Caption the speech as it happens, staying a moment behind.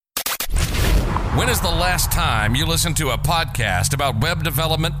When is the last time you listened to a podcast about web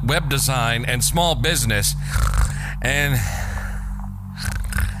development, web design, and small business and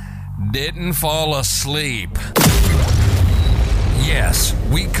didn't fall asleep? Yes,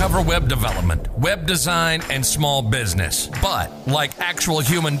 we cover web development, web design, and small business, but like actual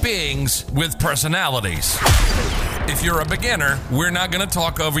human beings with personalities. If you're a beginner, we're not going to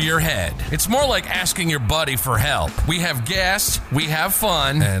talk over your head. It's more like asking your buddy for help. We have guests, we have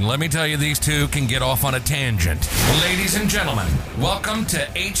fun, and let me tell you, these two can get off on a tangent. Ladies and gentlemen, welcome to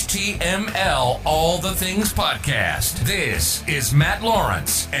HTML All the Things Podcast. This is Matt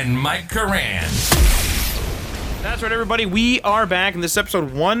Lawrence and Mike Curran. That's right, everybody. We are back in this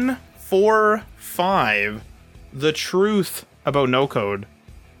episode 145, The Truth About No Code.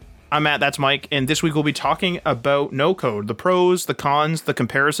 I'm Matt, that's Mike, and this week we'll be talking about no code, the pros, the cons, the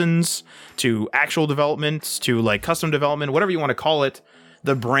comparisons to actual developments, to like custom development, whatever you want to call it,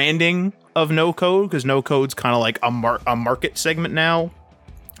 the branding of no code, because no code's kind of like a market segment now.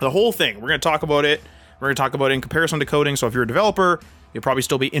 The whole thing, we're going to talk about it. We're going to talk about it in comparison to coding, so if you're a developer, you'll probably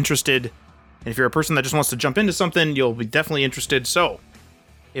still be interested. And if you're a person that just wants to jump into something, you'll be definitely interested. So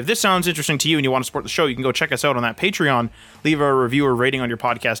if this sounds interesting to you and you want to support the show, you can go check us out on that Patreon, leave a review or rating on your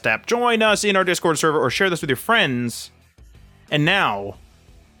podcast app, join us in our Discord server, or share this with your friends. And now,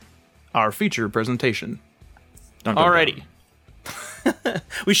 our feature presentation. Alrighty.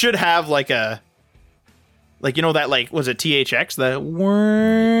 We should have like a, like, you know that, like, was it THX?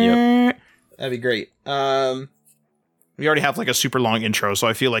 Yep. That'd be great. We already have like a super long intro, so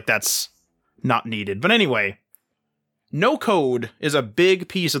I feel like that's not needed. But anyway, no code is a big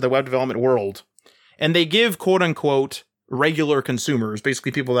piece of the web development world, and they give quote-unquote regular consumers,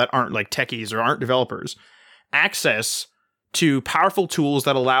 basically people that aren't like techies or aren't developers, access to powerful tools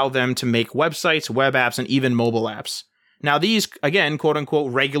that allow them to make websites, web apps, and even mobile apps. Now these, again,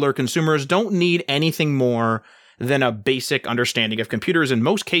 quote-unquote regular consumers don't need anything more than a basic understanding of computers in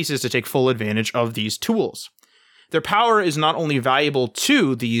most cases to take full advantage of these tools. Their power is not only valuable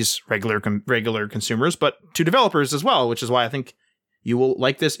to these regular consumers, but to developers as well, which is why I think you will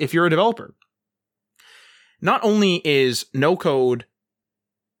like this if you're a developer. Not only is no code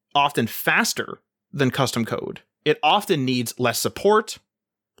often faster than custom code, it often needs less support,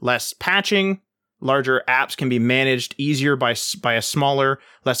 less patching, larger apps can be managed easier by a smaller,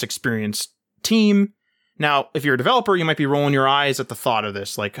 less experienced team. Now, if you're a developer, you might be rolling your eyes at the thought of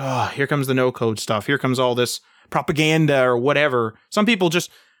this, like, oh, here comes the no code stuff, here comes all this propaganda or whatever. Some people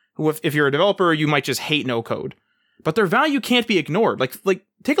just, if you're a developer, you might just hate no code, but their value can't be ignored. Like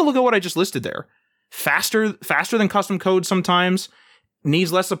take a look at what I just listed there. Faster than custom code sometimes,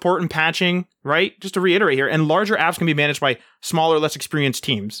 needs less support and patching, right? Just to reiterate here, and larger apps can be managed by smaller, less experienced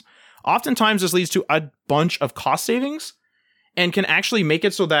teams. Oftentimes this leads to a bunch of cost savings and can actually make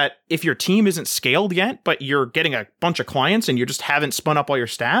it so that if your team isn't scaled yet, but you're getting a bunch of clients and you just haven't spun up all your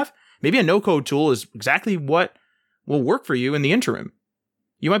staff, maybe a no-code tool is exactly what will work for you in the interim.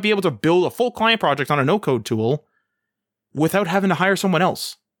 You might be able to build a full client project on a no-code tool without having to hire someone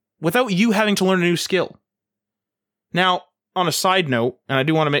else, without you having to learn a new skill. Now, on a side note, and I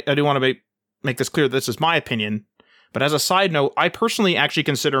do want to make this clear, this is my opinion, but as a side note, I personally actually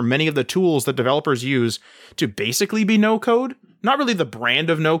consider many of the tools that developers use to basically be no-code, not really the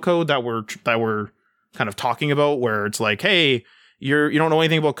brand of no-code that we're kind of talking about, where it's like, hey, you don't know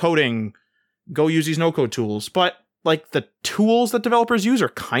anything about coding, go use these no-code tools. But like the tools that developers use are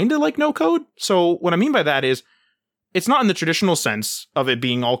kind of like no-code. So what I mean by that is, it's not in the traditional sense of it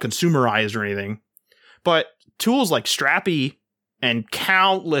being all consumerized or anything, but tools like Strapi and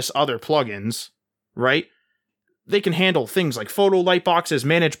countless other plugins, right? They can handle things like photo lightboxes,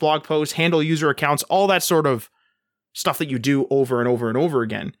 manage blog posts, handle user accounts, all that sort of stuff that you do over and over and over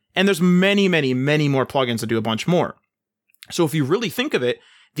again. And there's many, many, many more plugins that do a bunch more. So if you really think of it,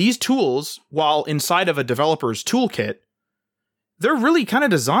 these tools, while inside of a developer's toolkit, they're really kind of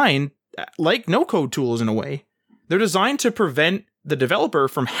designed like no-code tools in a way. They're designed to prevent the developer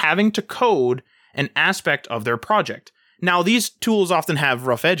from having to code an aspect of their project. Now, these tools often have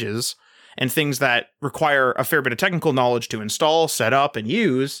rough edges and things that require a fair bit of technical knowledge to install, set up, and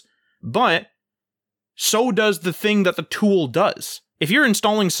use, but so does the thing that the tool does. If you're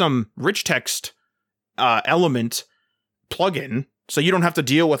installing some rich text element plugin, so you don't have to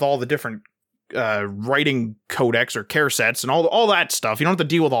deal with all the different writing codecs or care sets and all that stuff. You don't have to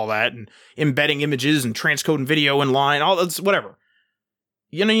deal with all that and embedding images and transcoding video in line, all that's whatever.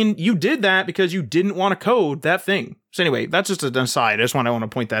 You know, you did that because you didn't want to code that thing. So anyway, that's just an aside. I want to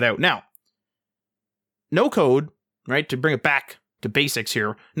point that out. Now, no code, right? To bring it back to basics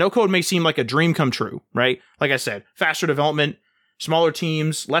here, no code may seem like a dream come true, right? Like I said, faster development, smaller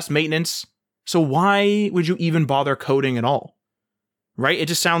teams, less maintenance, So why would you even bother coding at all? Right? It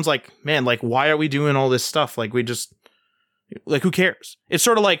just sounds like, man, like, why are we doing all this stuff? Like, who cares? It's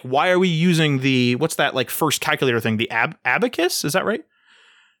sort of like, why are we using what's that, like, first calculator thing? The abacus? Is that right?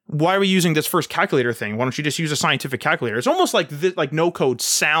 Why are we using this first calculator thing? Why don't you just use a scientific calculator? It's almost like no code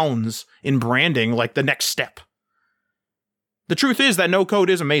sounds in branding like the next step. The truth is that no code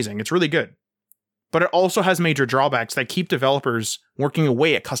is amazing. It's really good. But it also has major drawbacks that keep developers working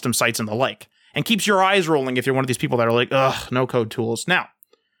away at custom sites and the like, and keeps your eyes rolling if you're one of these people that are like, ugh, no code tools. Now,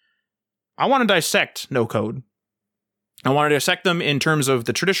 I want to dissect no code. I want to dissect them in terms of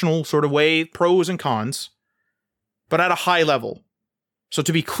the traditional sort of way, pros and cons, but at a high level. So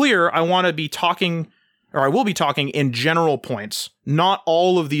to be clear, I will be talking in general points. Not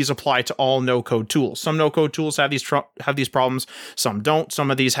all of these apply to all no-code tools. Some no-code tools have these problems. Some don't. Some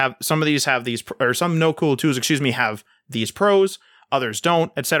no-code tools, have these pros. Others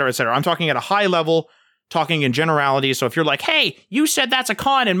don't, etc., etc. I'm talking at a high level, talking in generality. So if you're like, hey, you said that's a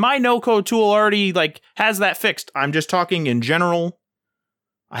con and my no-code tool already has that fixed. I'm just talking in general.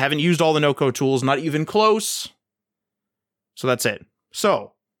 I haven't used all the no-code tools, not even close. So that's it.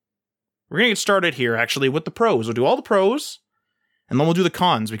 So we're going to get started here, actually, with the pros. We'll do all the pros, and then we'll do the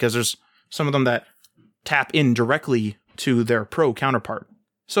cons, because there's some of them that tap in directly to their pro counterpart.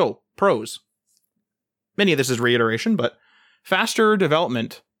 So, pros. Many of this is reiteration, but faster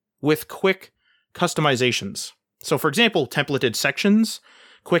development with quick customizations. So, for example, templated sections,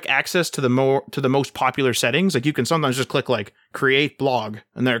 quick access to the most popular settings. Like, you can sometimes just click, create blog,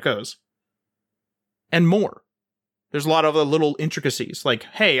 and there it goes. And more. There's a lot of little intricacies, like,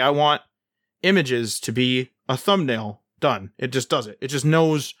 hey, I want images to be a thumbnail. Done. It just does it. It just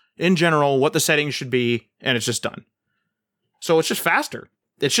knows, in general, what the settings should be, and it's just done. So it's just faster.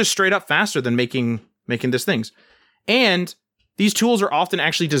 It's just straight up faster than making these things. And these tools are often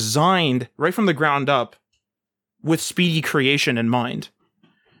actually designed right from the ground up with speedy creation in mind.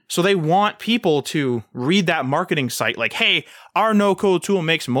 So they want people to read that marketing site like, hey, our no-code tool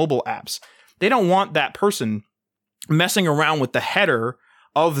makes mobile apps. They don't want that person messing around with the header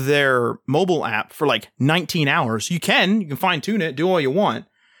of their mobile app for 19 hours. You can fine tune it, do all you want.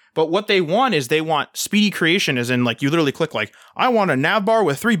 But what they want is they want speedy creation, as in you literally click I want a nav bar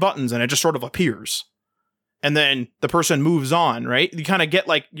with 3 buttons, and it just sort of appears. And then the person moves on, right? You kind of get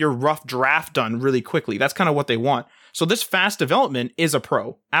your rough draft done really quickly. That's kind of what they want. So this fast development is a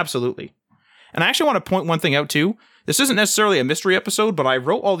pro. Absolutely. And I actually want to point one thing out too. This isn't necessarily a mystery episode, but I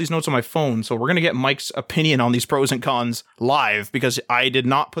wrote all these notes on my phone, so we're going to get Mike's opinion on these pros and cons live, because I did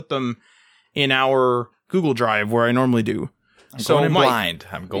not put them in our Google Drive where I normally do. I'm going in blind.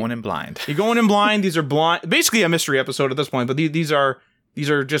 You're going in blind. These are blind. Basically a mystery episode at this point, but these are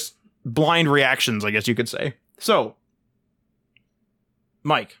just blind reactions, I guess you could say. So,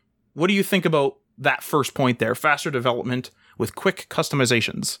 Mike, what do you think about that first point there? Faster development with quick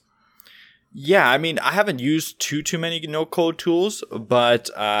customizations. Yeah, I mean, I haven't used too many no-code tools, but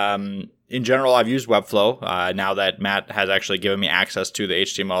in general, I've used Webflow. Now that Matt has actually given me access to the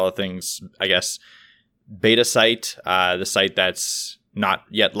HTML things, I guess, beta site, the site that's not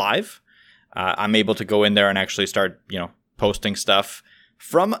yet live, I'm able to go in there and actually start, posting stuff.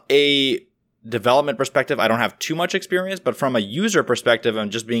 From a development perspective, I don't have too much experience, but from a user perspective and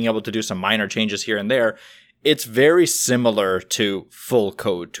just being able to do some minor changes here and there, it's very similar to full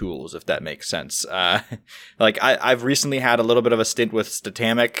code tools, if that makes sense. I've recently had a little bit of a stint with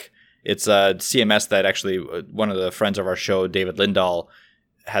Statamic. It's a CMS that actually one of the friends of our show, David Lindahl,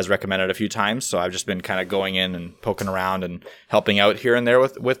 has recommended a few times. So I've just been kind of going in and poking around and helping out here and there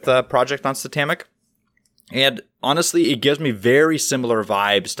with the project on Statamic. And honestly, it gives me very similar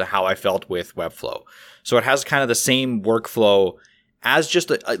vibes to how I felt with Webflow. So it has kind of the same workflow as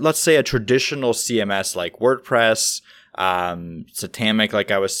just, let's say, a traditional CMS like WordPress, Statamic,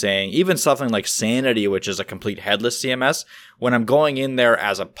 like I was saying, even something like Sanity, which is a complete headless CMS. When I'm going in there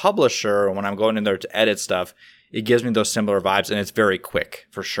as a publisher, or when I'm going in there to edit stuff, it gives me those similar vibes, and it's very quick,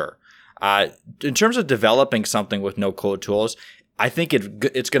 for sure. In terms of developing something with no-code tools, I think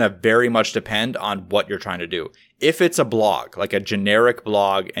it's going to very much depend on what you're trying to do. If it's a blog, like a generic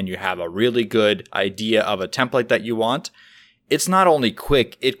blog, and you have a really good idea of a template that you want, it's not only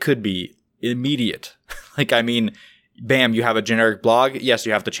quick, it could be immediate. Bam, you have a generic blog. Yes,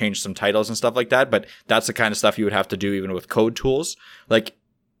 you have to change some titles and stuff like that, but that's the kind of stuff you would have to do even with code tools.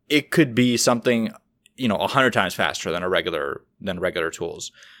 It could be something, 100 times faster than regular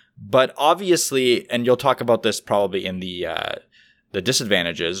tools. But obviously, and you'll talk about this probably in the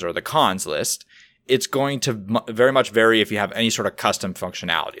disadvantages or the cons list, it's going to very much vary if you have any sort of custom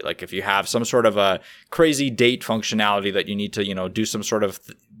functionality. Like if you have some sort of a crazy date functionality that you need to, do some sort of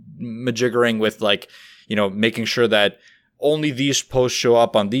majiggering with like, making sure that only these posts show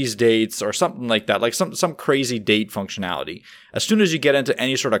up on these dates or something like that, like some crazy date functionality. As soon as you get into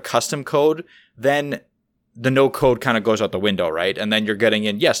any sort of custom code, then the no code kind of goes out the window, right? And then you're getting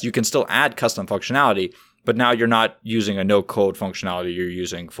in, yes, you can still add custom functionality, but now you're not using a no code functionality, you're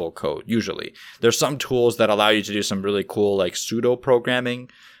using full code. Usually there's some tools that allow you to do some really cool like pseudo programming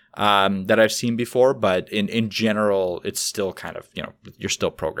that I've seen before, but in general, it's still kind of, you're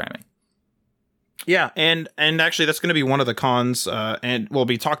still programming. Yeah, and actually that's going to be one of the cons, and will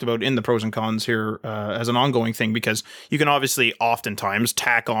be talked about in the pros and cons here as an ongoing thing, because you can obviously oftentimes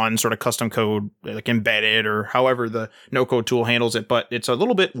tack on sort of custom code, like embedded or however the no-code tool handles it, but it's a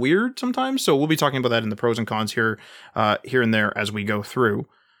little bit weird sometimes, so we'll be talking about that in the pros and cons here and there as we go through.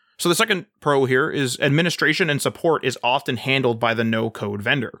 So the second pro here is administration and support is often handled by the no-code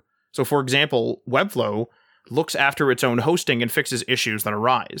vendor. So for example, Webflow looks after its own hosting and fixes issues that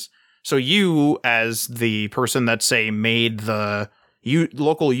arise. So you, as the person that, say, made the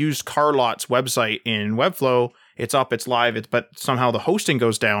local used car lots website in Webflow, it's up, it's live, but somehow the hosting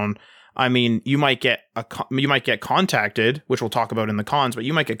goes down. I mean, you might get contacted, which we'll talk about in the cons, but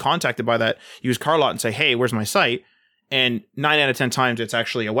you might get contacted by that used car lot and say, hey, where's my site? And 9 out of 10 times it's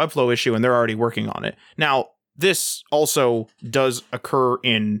actually a Webflow issue and they're already working on it. Now, this also does occur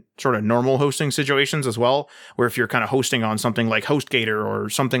in sort of normal hosting situations as well, where if you're kind of hosting on something like HostGator or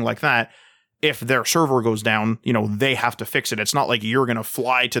something like that, if their server goes down, they have to fix it. It's not like you're going to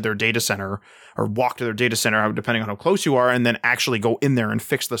fly to their data center or walk to their data center, depending on how close you are, and then actually go in there and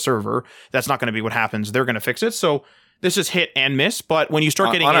fix the server. That's not going to be what happens. They're going to fix it. So this is hit and miss. But when you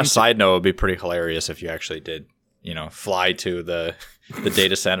start getting on a side note, it would be pretty hilarious if you actually did, fly to the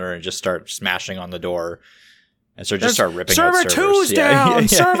data center and just start smashing on the door. And so just start ripping out servers. Server 2's down!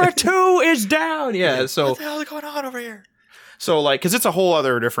 Server 2 is down! Yeah, so... What the hell is going on over here? So, because it's a whole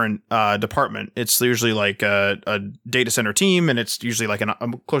other different department. It's usually like a data center team, and it's usually like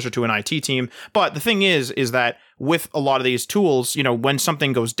closer to an IT team. But the thing is that with a lot of these tools, when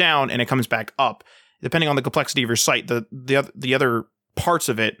something goes down and it comes back up, depending on the complexity of your site, the other parts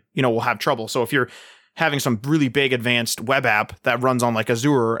of it, will have trouble. So if you're having some really big advanced web app that runs on like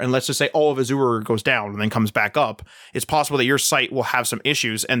Azure, and let's just say all of Azure goes down and then comes back up, it's possible that your site will have some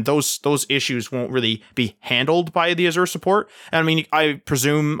issues, and those issues won't really be handled by the Azure support. And I mean, I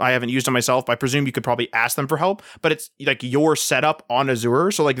presume, I haven't used it myself, but I presume you could probably ask them for help, but it's like your setup on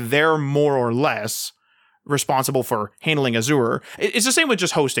Azure. So like they're more or less responsible for handling Azure. It's the same with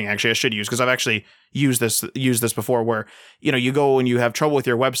just hosting, actually, I should use, because I've actually used this before, where, you go and you have trouble with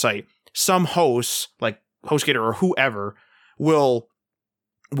your website. Some hosts, like HostGator or whoever, will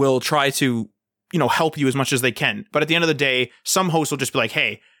try to, help you as much as they can. But at the end of the day, some hosts will just be like,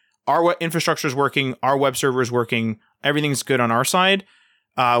 hey, our infrastructure is working, our web server is working, everything's good on our side.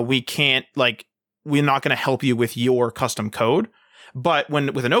 We're not going to help you with your custom code. But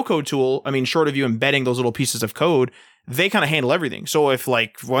with a no-code tool, I mean, short of you embedding those little pieces of code, they kind of handle everything. So if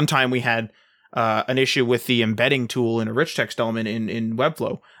like one time we had an issue with the embedding tool in a rich text element in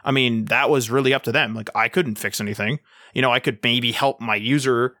Webflow, I mean, that was really up to them. Like, I couldn't fix anything. I could maybe help my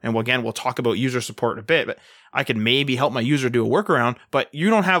user, and again, we'll talk about user support in a bit, but I could maybe help my user do a workaround, but you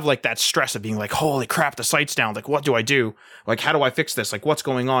don't have like that stress of being like, holy crap, the site's down. Like, what do I do? Like, how do I fix this? Like, what's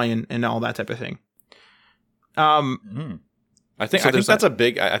going on, and all that type of thing. I think that's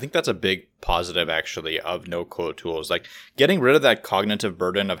a big positive, actually, of no-code tools. Like, getting rid of that cognitive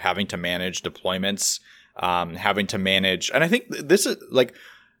burden of having to manage deployments, having to manage, and I think this is like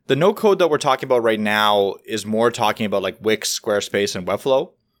the no-code that we're talking about right now is more talking about like Wix, Squarespace, and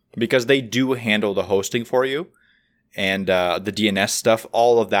Webflow, because they do handle the hosting for you and the DNS stuff.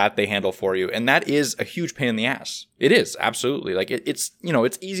 All of that they handle for you, and that is a huge pain in the ass. It is, absolutely. Like it's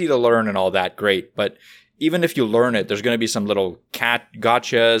it's easy to learn and all that, great, but even if you learn it, there's going to be some little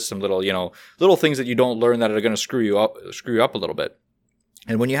gotchas, some little, little things that you don't learn that are going to screw you up a little bit.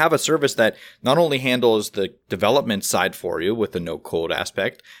 And when you have a service that not only handles the development side for you with the no code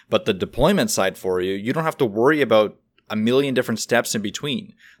aspect, but the deployment side for you, you don't have to worry about a million different steps in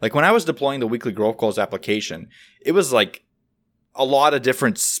between. Like when I was deploying the weekly growth goals application, it was like a lot of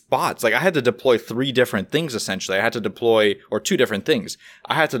different spots. Like I had to deploy 3 different things, essentially. I had to deploy, or 2 different things.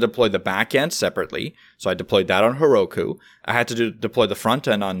 I had to deploy the back end separately. So I deployed that on Heroku. I had to deploy the front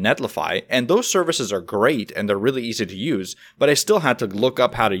end on Netlify. And those services are great and they're really easy to use, but I still had to look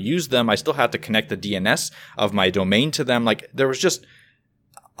up how to use them. I still had to connect the DNS of my domain to them. Like there was just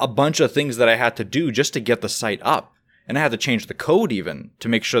a bunch of things that I had to do just to get the site up. And I had to change the code even to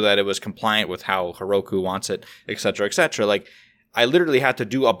make sure that it was compliant with how Heroku wants it, et cetera, et cetera. Like, I literally had to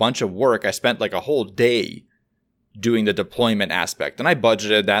do a bunch of work. I spent like a whole day doing the deployment aspect. And I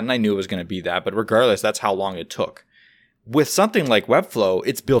budgeted that and I knew it was going to be that. But regardless, that's how long it took. With something like Webflow,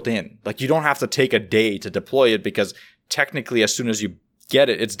 it's built in. Like you don't have to take a day to deploy it because technically as soon as you get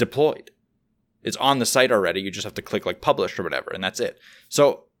it, it's deployed. It's on the site already. You just have to click like publish or whatever, and that's it.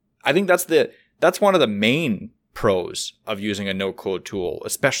 So I think that's one of the main pros of using a no-code tool,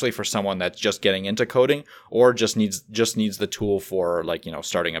 especially for someone that's just getting into coding or just needs the tool for like,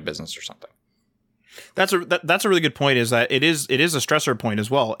 starting a business or something. That's a really good point, is that it is a stressor point as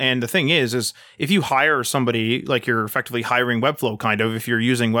well. And the thing is if you hire somebody, like you're effectively hiring Webflow kind of, if you're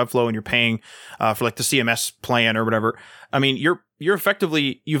using Webflow and you're paying for like the CMS plan or whatever, I mean, you're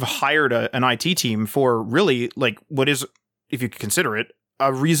effectively, you've hired an IT team for really like what is, if you could consider it,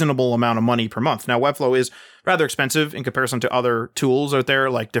 a reasonable amount of money per month. Now, Webflow is rather expensive in comparison to other tools out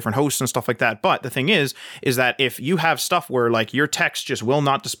there, like different hosts and stuff like that. But the thing is that if you have stuff where like your text just will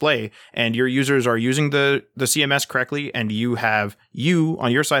not display and your users are using the CMS correctly, and you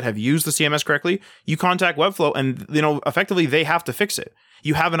on your side have used the CMS correctly, you contact Webflow and, effectively they have to fix it.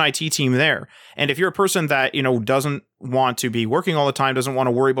 You have an IT team there. And if you're a person that, doesn't want to be working all the time, doesn't want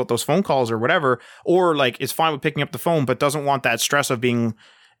to worry about those phone calls or whatever, or like is fine with picking up the phone, but doesn't want that stress of being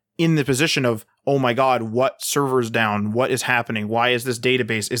in the position of, oh my God, what server's down? What is happening? Why is this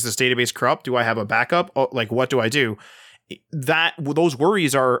database corrupt? Do I have a backup? Oh, like, what do I do? Those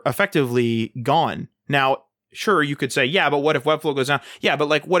worries are effectively gone. Now, sure, you could say, yeah, but what if Webflow goes down? Yeah, but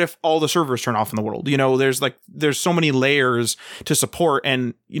like, what if all the servers turn off in the world? There's so many layers to support,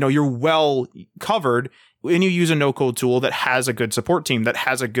 and you're well covered when you use a no-code tool that has a good support team, that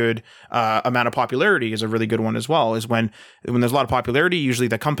has a good amount of popularity, is a really good one as well. Is when there's a lot of popularity, usually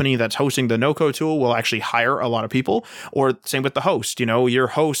the company that's hosting the no-code tool will actually hire a lot of people. Or same with the host. Your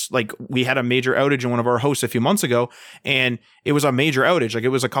host, like we had a major outage in one of our hosts a few months ago, and it was a major outage. Like it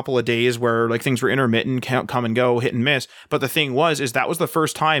was a couple of days where like things were intermittent, come and go, hit and miss. But the thing is that was the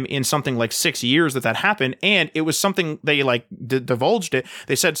first time in something like 6 years that happened, and it was something they like divulged it.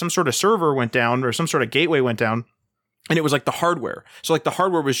 They said some sort of server went down or some sort of gateway went down, and it was like the hardware. So like the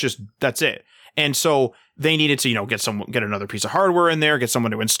hardware was just, that's it. And so they needed to, get another piece of hardware in there, get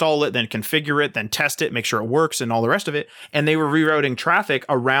someone to install it, then configure it, then test it, make sure it works and all the rest of it. And they were rerouting traffic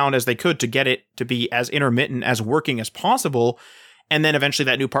around as they could to get it to be as intermittent, as working as possible. And then eventually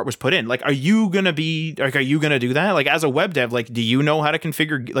that new part was put in. Like, are you going to do that? Like as a web dev, like, do you know how to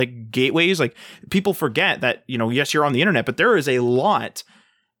configure like gateways? Like people forget that, yes, you're on the internet, but there's a lot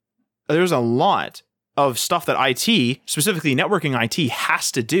of stuff that IT, specifically networking IT,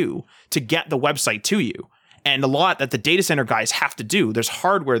 has to do to get the website to you. And a lot that the data center guys have to do. There's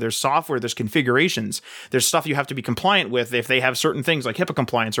hardware, there's software, there's configurations, there's stuff you have to be compliant with if they have certain things like HIPAA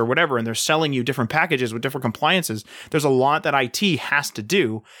compliance or whatever, and they're selling you different packages with different compliances. There's a lot that IT has to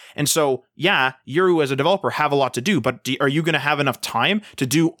do. And so, yeah, you as a developer have a lot to do, but are you going to have enough time to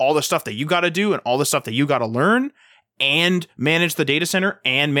do all the stuff that you got to do and all the stuff that you got to learn and manage the data center?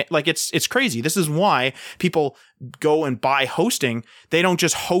 And it's crazy. This is why people go and buy hosting. They don't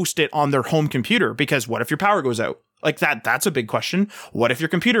just host it on their home computer, because what if your power goes out? Like that's a big question. What if your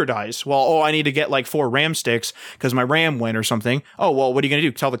computer dies? Well, I need to get like 4 RAM sticks because my RAM went or something. Oh, well, what are you going to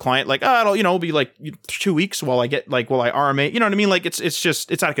do? Tell the client like, it'll be like 2 weeks while I RMA, you know what I mean? Like it's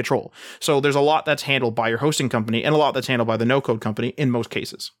out of control. So there's a lot that's handled by your hosting company and a lot that's handled by the no code company in most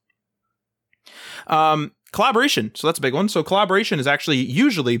cases. Collaboration. So that's a big one. So collaboration is actually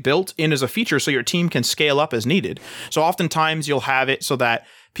usually built in as a feature so your team can scale up as needed. So oftentimes you'll have it so that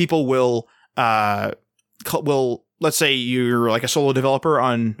people will, let's say you're like a solo developer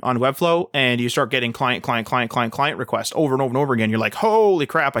on Webflow and you start getting client requests over and over and over again. You're like, holy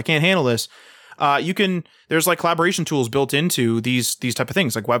crap, I can't handle this. There's like collaboration tools built into these type of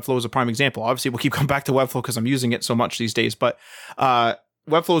things. Like Webflow is a prime example. Obviously we'll keep coming back to Webflow because I'm using it so much these days, but,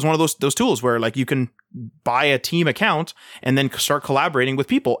 Webflow is one of those tools where like you can buy a team account and then start collaborating with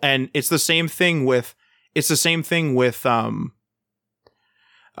people. And it's the same thing with what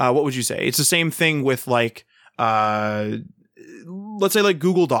would you say? It's the same thing with like, let's say like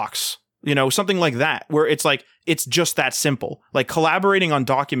Google Docs, something like that, where it's like, it's just that simple. Like collaborating on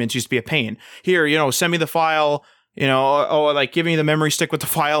documents used to be a pain. Here, send me the file. Like give me the memory stick with the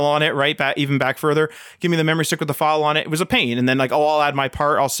file on it, right? Even back further, give me the memory stick with the file on it. It was a pain. And then like, I'll add my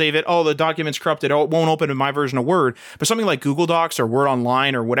part, I'll save it. The document's corrupted. It won't open in my version of Word. But something like Google Docs or Word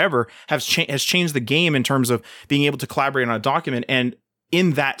Online or whatever has changed the game in terms of being able to collaborate on a document. And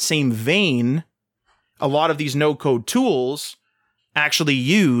in that same vein, a lot of these no-code tools actually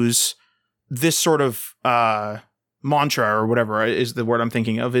use this sort of mantra or whatever is the word I'm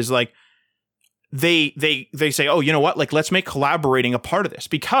thinking of, is like, they say, oh, you know what? Like, let's make collaborating a part of this,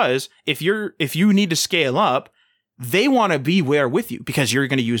 because if you need to scale up, they want to be there with you because you're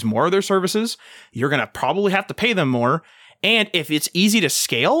going to use more of their services. You're going to probably have to pay them more. And if it's easy to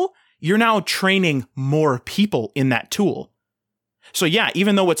scale, you're now training more people in that tool. So yeah,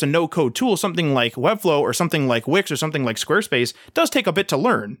 even though it's a no-code tool, something like Webflow or something like Wix or something like Squarespace does take a bit to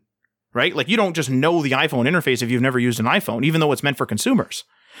learn, right? Like you don't just know the iPhone interface if you've never used an iPhone, even though it's meant for consumers.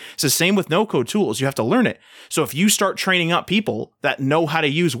 It's the same with no-code tools. You have to learn it. So if you start training up people that know how to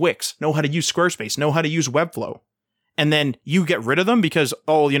use Wix, know how to use Squarespace, know how to use Webflow, and then you get rid of them because,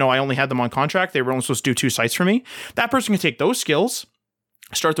 I only had them on contract. They were only supposed to do 2 sites for me. That person can take those skills,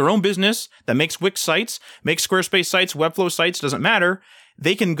 start their own business that makes Wix sites, makes Squarespace sites, Webflow sites, doesn't matter.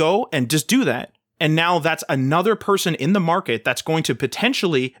 They can go and just do that. And now that's another person in the market that's going to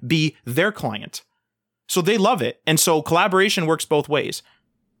potentially be their client. So they love it. And so collaboration works both ways.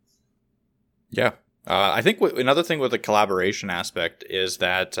 Yeah. I think another thing with the collaboration aspect is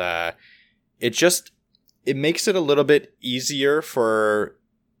that it makes it a little bit easier for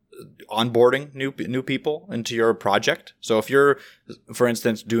onboarding new people into your project. So if you're, for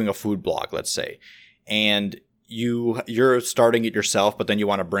instance, doing a food blog, let's say, and you're starting it yourself, but then you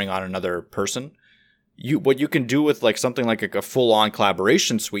want to bring on another person, what you can do with like something like a full-on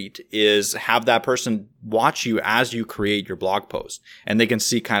collaboration suite is have that person watch you as you create your blog post, and they can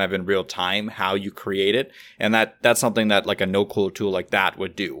see kind of in real time how you create it. And that's something that like a no-code tool like that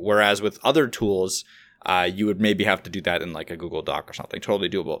would do. Whereas with other tools, you would maybe have to do that in like a Google Doc or something. Totally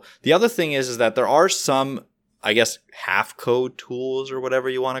doable. The other thing is that there are some, I guess, half code tools or whatever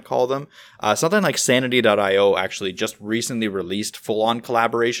you want to call them. Something like Sanity.io actually just recently released full-on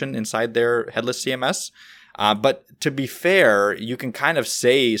collaboration inside their headless CMS. But to be fair, you can kind of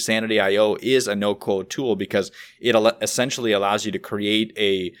say Sanity.io is a no-code tool because it essentially allows you to create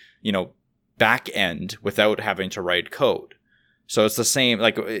a, back end without having to write code. So it's the same,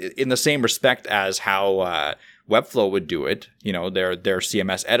 like in the same respect as how Webflow would do it, their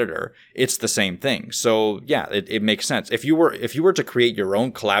CMS editor. It's the same thing. So yeah, it makes sense. If you were to create your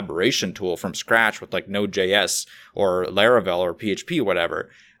own collaboration tool from scratch with like Node.js or Laravel or PHP, whatever,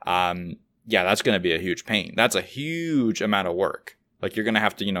 that's going to be a huge pain. That's a huge amount of work. Like you're going to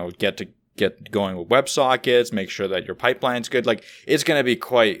have to, get going with WebSockets, make sure that your pipeline's good. Like it's going to be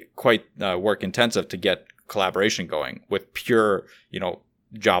quite work intensive to get collaboration going with pure,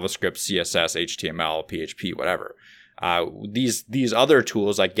 JavaScript, CSS, HTML, PHP, whatever. These other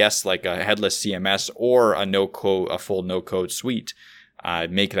tools, I guess, like a headless CMS or a full no-code suite,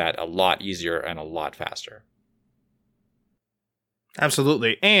 make that a lot easier and a lot faster.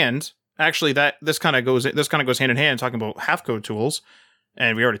 Absolutely, and actually, this kind of goes hand in hand talking about half-code tools.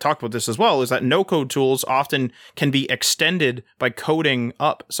 And we already talked about this as well. Is that no-code tools often can be extended by coding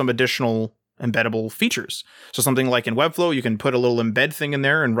up some additional embeddable features. So something like in Webflow, you can put a little embed thing in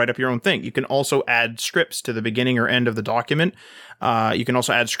there and write up your own thing. You can also add scripts to the beginning or end of the document. You can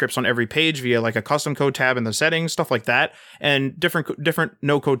also add scripts on every page via like a custom code tab in the settings, stuff like that. And different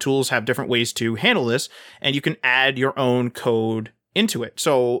no-code tools have different ways to handle this, and you can add your own code into it.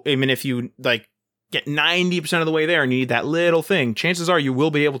 So I mean, if you like get 90% of the way there and you need that little thing, chances are you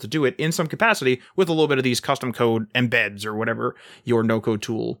will be able to do it in some capacity with a little bit of these custom code embeds or whatever your no-code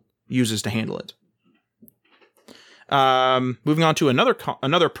tool uses to handle it. Moving on to another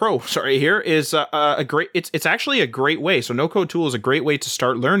pro. Here is a great. It's actually a great way. So no-code tool is a great way to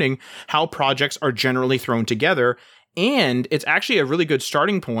start learning how projects are generally thrown together. And it's actually a really good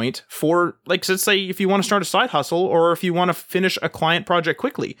starting point for, like, let's say if you want to start a side hustle or if you want to finish a client project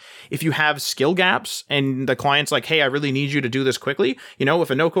quickly. If you have skill gaps and the client's like, hey, I really need you to do this quickly, if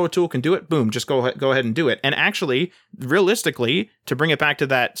a no-code tool can do it, boom, just go ahead and do it. And actually, realistically, to bring it back to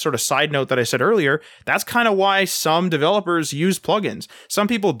that sort of side note that I said earlier, that's kind of why some developers use plugins. Some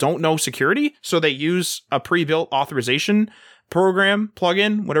people don't know security, so they use a pre-built authorization program,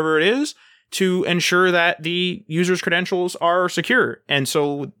 plugin, whatever it is, to ensure that the user's credentials are secure. And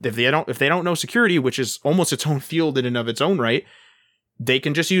so if they don't know security, which is almost its own field in and of its own right, they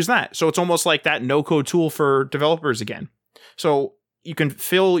can just use that. So it's almost like that no-code tool for developers again. So you can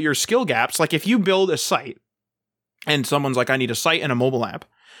fill your skill gaps. Like if you build a site and someone's like, I need a site and a mobile app,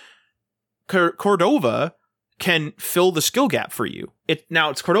 Cordova can fill the skill gap for you.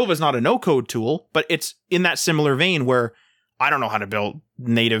 Cordova is not a no-code tool, but it's in that similar vein where I don't know how to build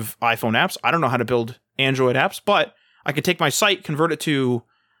native iPhone apps. I don't know how to build Android apps, but I could take my site, convert it to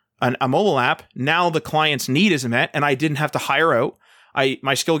a mobile app. Now the client's need is met, and I didn't have to hire out.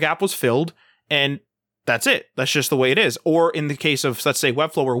 My skill gap was filled, and that's it. That's just the way it is. Or in the case of, let's say,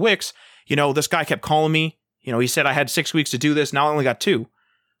 Webflow or Wix, this guy kept calling me. He said I had 6 weeks to do this. Now I only got 2.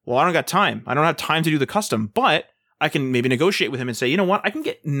 Well, I don't got time. I don't have time to do the custom, but I can maybe negotiate with him and say, you know what? I can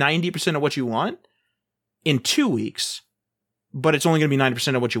get 90% of what you want in 2 weeks, but it's only going to be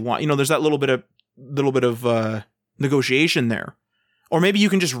 90% of what you want. There's that little bit of negotiation there. Or maybe you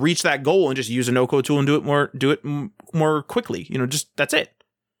can just reach that goal and just use a no-code tool and do it more quickly. Just that's it.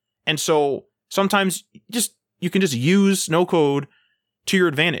 And so sometimes you can just use no-code to your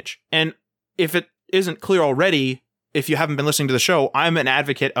advantage. And if it isn't clear already, if you haven't been listening to the show, I'm an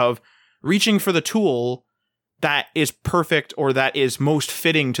advocate of reaching for the tool that is perfect or that is most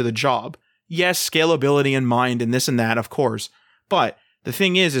fitting to the job. Yes, scalability in mind and this and that, of course. But the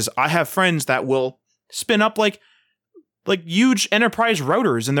thing is I have friends that will spin up like huge enterprise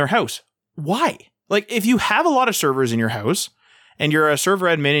routers in their house. Why? Like, if you have a lot of servers in your house and you're a server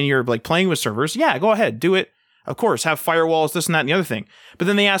admin and you're like playing with servers, yeah, go ahead, do it. Of course, have firewalls, this and that and the other thing. But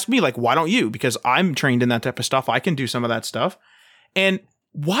then they ask me, like, why don't you? Because I'm trained in that type of stuff. I can do some of that stuff. And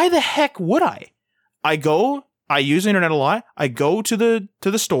why the heck would I? I use the internet a lot. I go to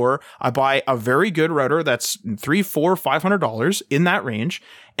the store. I buy a very good router that's $300, $400, $500 in that range,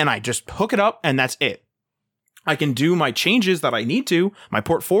 and I just hook it up, and that's it. I can do my changes that I need to, my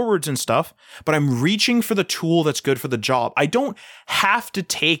port forwards and stuff, but I'm reaching for the tool that's good for the job. I don't have to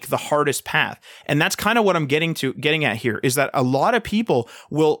take the hardest path. And that's kind of what I'm getting at here, is that a lot of people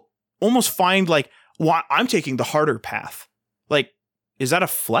will almost find like, well, I'm taking the harder path. Like, is that a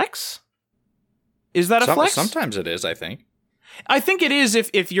flex? Is that a flex? Sometimes it is, I think. I think it is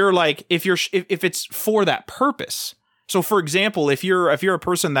if it's for that purpose. So for example, if you're a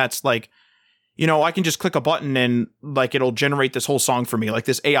person that's like, I can just click a button and like it'll generate this whole song for me. Like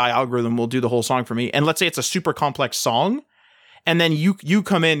this AI algorithm will do the whole song for me. And let's say it's a super complex song, and then you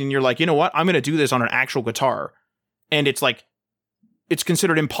come in and you're like, you know what? I'm going to do this on an actual guitar. And it's like, it's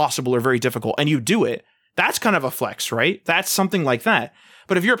considered impossible or very difficult, and you do it. That's kind of a flex, right? That's something like that.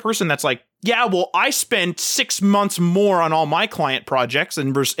 But if you're a person that's like, yeah, well, I spent 6 months more on all my client projects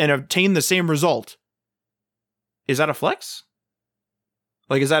and obtained the same result. Is that a flex?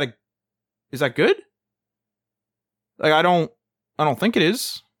 Like, is that good? Like, I don't think it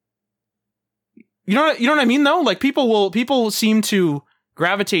is. You know what I mean though? Like people seem to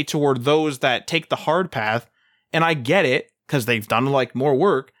gravitate toward those that take the hard path, and I get it because they've done like more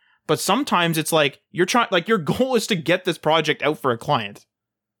work, but sometimes it's like you're trying, like your goal is to get this project out for a client.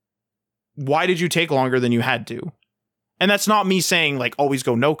 Why did you take longer than you had to? And that's not me saying like always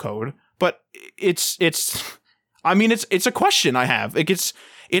go no code, but it's a question I have.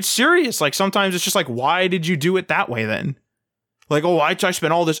 It's serious. Like sometimes it's just like, why did you do it that way then? Like, oh, I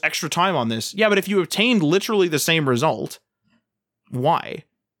spent all this extra time on this. Yeah, but if you obtained literally the same result, why?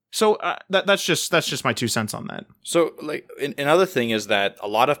 So that's just my 2 cents on that. So like another thing is that a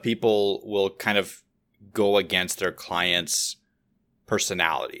lot of people will kind of go against their client's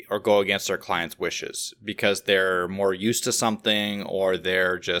personality or go against their client's wishes because they're more used to something, or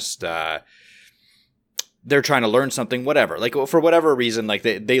they're just they're trying to learn something, whatever. Like for whatever reason, like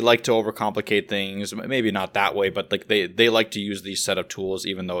they like to overcomplicate things. Maybe not that way, but like they like to use these set of tools,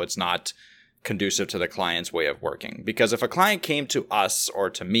 even though it's not conducive to the client's way of working. Because if a client came to us or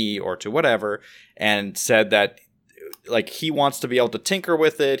to me or to whatever and said that like he wants to be able to tinker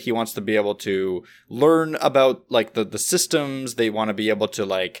with it, he wants to be able to learn about like the systems, they want to be able to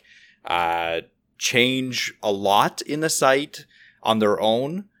like change a lot in the site on their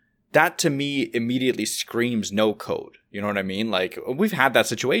own, that to me immediately screams no code. You know what I mean? Like we've had that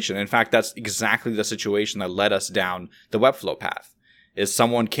situation. In fact, that's exactly the situation that led us down the Webflow path. Is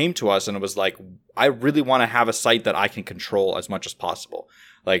someone came to us and it was like, I really want to have a site that I can control as much as possible.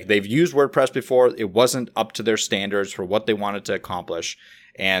 Like they've used WordPress before. It wasn't up to their standards for what they wanted to accomplish.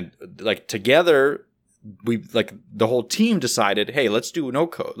 And like together, we like the whole team decided, hey, let's do no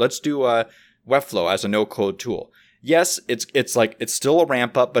code. Let's do Webflow as a no code tool. Yes, it's like it's still a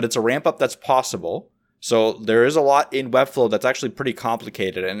ramp up, but it's a ramp up that's possible. So there is a lot in Webflow that's actually pretty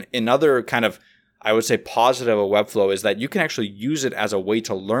complicated. And another kind of, I would say, positive of Webflow is that you can actually use it as a way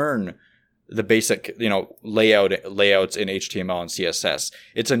to learn the basic, layouts in HTML and CSS.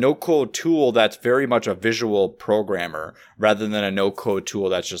 It's a no-code tool that's very much a visual programmer rather than a no-code tool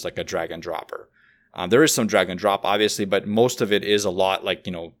that's just like a drag and dropper. There is some drag and drop, obviously, but most of it is a lot like,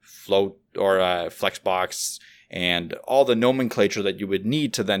 Float or Flexbox and all the nomenclature that you would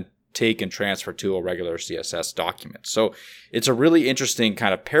need to then take and transfer to a regular CSS document. So it's a really interesting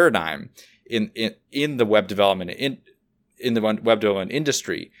kind of paradigm in the web development in the web development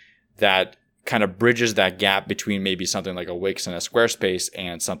industry that kind of bridges that gap between maybe something like a Wix and a Squarespace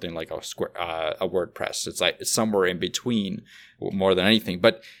and something like a WordPress. It's somewhere in between more than anything.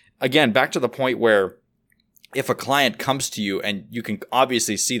 But again, back to the point where if a client comes to you and you can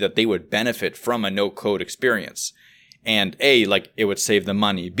obviously see that they would benefit from a no-code experience, And A, like it would save them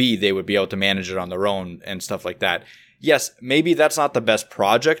money. B, they would be able to manage it on their own and stuff like that. Yes, maybe that's not the best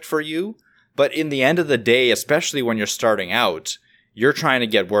project for you, but in the end of the day, especially when you're starting out, you're trying to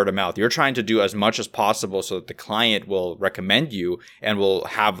get word of mouth. You're trying to do as much as possible so that the client will recommend you and will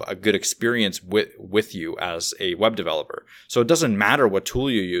have a good experience with you as a web developer. So it doesn't matter what tool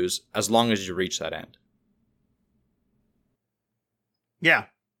you use as long as you reach that end. Yeah.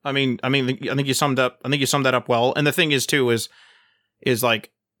 I think you summed that up well. And the thing is too is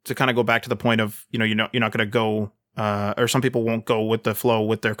like, to kind of go back to the point of, you're not going to go, or some people won't go with the flow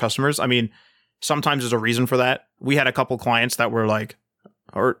with their customers. I mean, sometimes there's a reason for that. We had a couple clients that were like,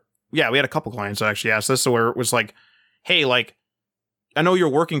 we had a couple clients that actually asked this, so where it was like, hey, like, I know you're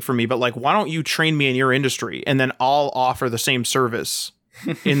working for me, but like, why don't you train me in your industry and then I'll offer the same service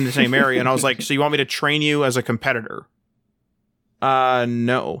in the same area? And I was like, so you want me to train you as a competitor?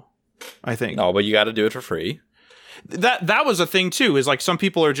 No, I think. No, but you got to do it for free. That was a thing too, is like some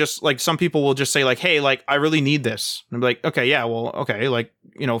people will just say like, hey, like I really need this. And I'm like, okay, yeah, well, okay, like,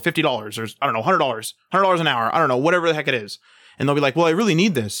 $50 or I don't know, $100 an hour. I don't know, whatever the heck it is. And they'll be like, well, I really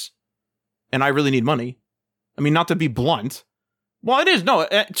need this. And I really need money. I mean, not to be blunt. Well, it is. No,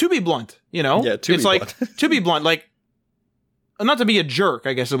 to be blunt, Yeah, it's like, to be blunt, like, not to be a jerk,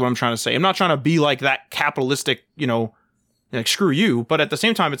 I guess is what I'm trying to say. I'm not trying to be like that capitalistic, like screw you. But at the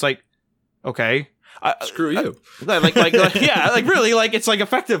same time, it's like, okay. Screw you. Like, yeah, like really, like it's like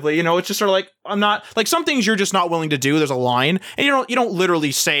effectively, it's just sort of like, I'm not like some things you're just not willing to do. There's a line, and you don't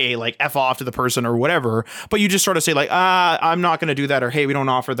literally say like F off to the person or whatever, but you just sort of say like, I'm not going to do that, or hey, we don't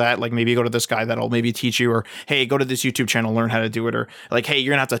offer that. Like maybe go to this guy that'll maybe teach you, or hey, go to this YouTube channel, learn how to do it, or like, hey,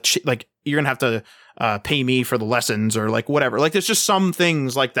 you're gonna have to pay me for the lessons, or like whatever. Like there's just some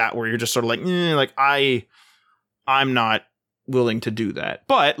things like that where you're just sort of like, I'm not willing to do that.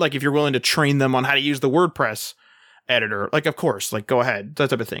 But like if you're willing to train them on how to use the WordPress editor, like of course, like go ahead, that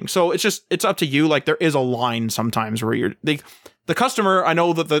type of thing. So it's up to you. Like there is a line sometimes where the customer, I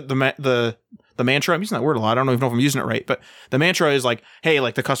know that the mantra, I'm using that word a lot, I don't even know if I'm using it right, but the mantra is like, hey,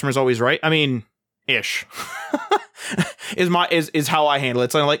 like the customer's always right. I mean, ish. is how I handle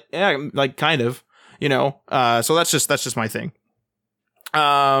it. So I'm like, yeah, like kind of, so that's just my thing.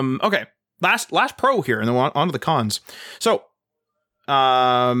 Okay. Last pro here, and then on to the cons. So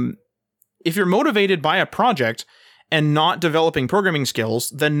if you're motivated by a project and not developing programming skills,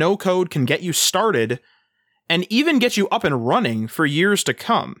 then no code can get you started and even get you up and running for years to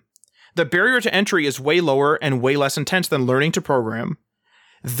come. The barrier to entry is way lower and way less intense than learning to program,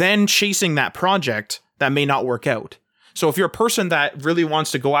 then chasing that project that may not work out. So if you're a person that really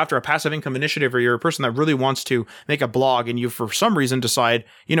wants to go after a passive income initiative, or you're a person that really wants to make a blog and you for some reason decide,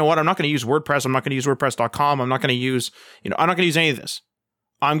 you know what, I'm not going to use WordPress, I'm not going to use WordPress.com, I'm not going to use, I'm not going to use any of this.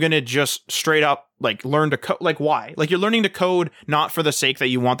 I'm going to just straight up like learn to code. Like why? Like you're learning to code not for the sake that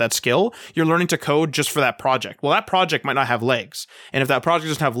you want that skill. You're learning to code just for that project. Well, that project might not have legs. And if that project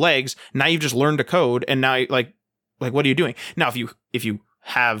doesn't have legs, now you've just learned to code. And now like what are you doing? Now, if you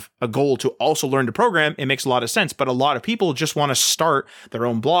have a goal to also learn to program, it makes a lot of sense. But a lot of people just want to start their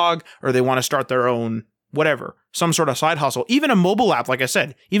own blog, or they want to start their own whatever, some sort of side hustle. Even a mobile app, like I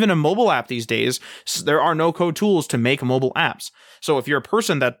said, even a mobile app these days, there are no code tools to make mobile apps. So if you're a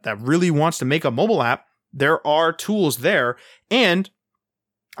person that really wants to make a mobile app, there are tools there. And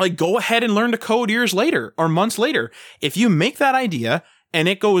like go ahead and learn to code years later or months later. If you make that idea and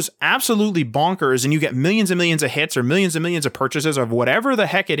it goes absolutely bonkers and you get millions and millions of hits or millions and millions of purchases of whatever the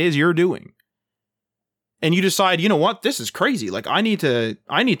heck it is you're doing, and you decide, you know what, this is crazy. Like I need to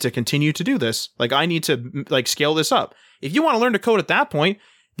continue to do this. Like I need to like scale this up. If you want to learn to code at that point,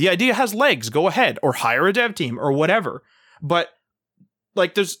 the idea has legs, go ahead, or hire a dev team or whatever. But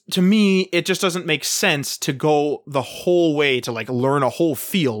like to me, it just doesn't make sense to go the whole way to like learn a whole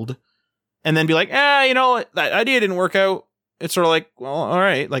field and then be like, that idea didn't work out. It's sort of like, well, all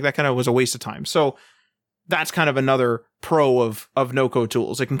right, like that kind of was a waste of time. So that's kind of another pro of no code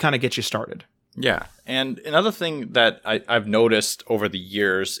tools. It can kind of get you started. Yeah. And another thing that I've noticed over the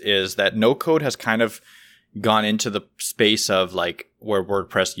years is that no code has kind of gone into the space of like where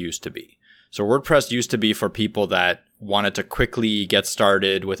WordPress used to be. So WordPress used to be for people that wanted to quickly get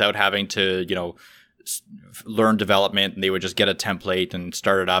started without having to, learn development, and they would just get a template and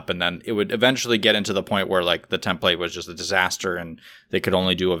start it up. And then it would eventually get into the point where like the template was just a disaster and they could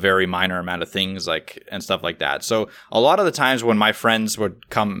only do a very minor amount of things and stuff like that. So a lot of the times when my friends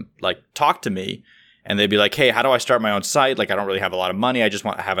would come like talk to me and they'd be like, hey, how do I start my own site? Like, I don't really have a lot of money. I just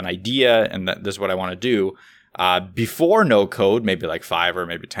want to have an idea and this is what I want to do. Before no code, maybe like 5 or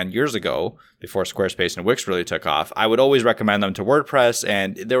maybe 10 years ago, before Squarespace and Wix really took off, I would always recommend them to WordPress,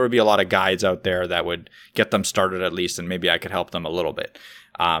 and there would be a lot of guides out there that would get them started at least, and maybe I could help them a little bit.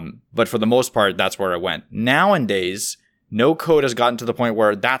 But for the most part, that's where I went. Nowadays, no code has gotten to the point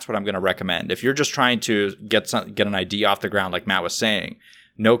where that's what I'm going to recommend. If you're just trying to get an idea off the ground, like Matt was saying,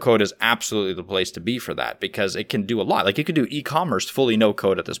 no code is absolutely the place to be for that, because it can do a lot. Like, you could do e-commerce fully no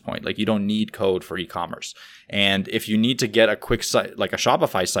code at this point. Like, you don't need code for e-commerce. And if you need to get a quick site, like a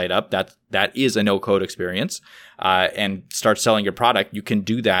Shopify site up, that is a no code experience, and start selling your product, you can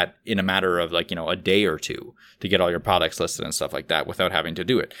do that in a matter of like, a day or two to get all your products listed and stuff like that without having to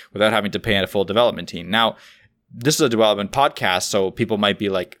do it, without having to pay a full development team. Now, this is a development podcast, so people might be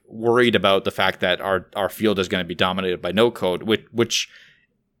like worried about the fact that our field is going to be dominated by no code, which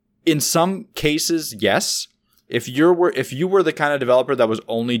in some cases, yes. If you were the kind of developer that was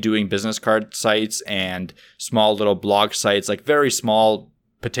only doing business card sites and small little blog sites, like very small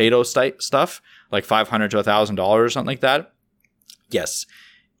potato stuff, like $500 to $1,000 or something like that, yes.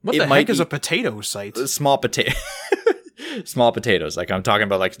 What the heck is a potato site? Small small potatoes. Like, I'm talking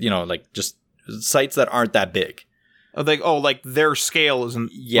about like just sites that aren't that big. Like their scale isn't.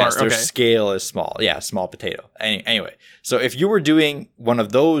 Yes, their scale is small. Yeah, small potato. Anyway, so if you were doing one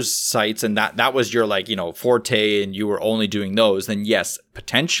of those sites and that was your forte, and you were only doing those, then yes,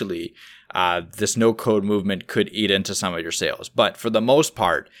 potentially this no code movement could eat into some of your sales. But for the most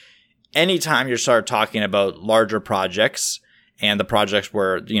part, anytime you start talking about larger projects and the projects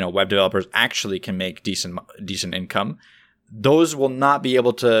where web developers actually can make decent income, those will not be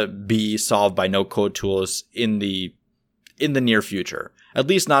able to be solved by no code tools in the near future, at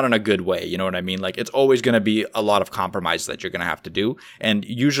least not in a good way. You know what I mean? Like, it's always going to be a lot of compromise that you're going to have to do. And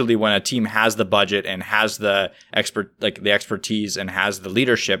usually when a team has the budget and has the expertise and has the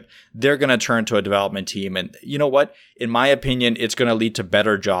leadership, they're going to turn to a development team. And you know what? In my opinion, it's going to lead to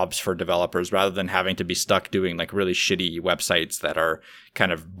better jobs for developers rather than having to be stuck doing like really shitty websites that are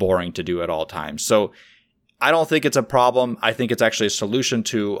kind of boring to do at all times. So I don't think it's a problem. I think it's actually a solution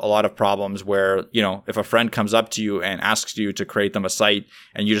to a lot of problems where, if a friend comes up to you and asks you to create them a site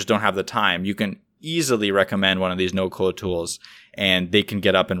and you just don't have the time, you can easily recommend one of these no-code tools, and they can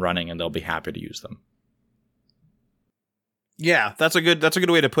get up and running and they'll be happy to use them. Yeah, that's a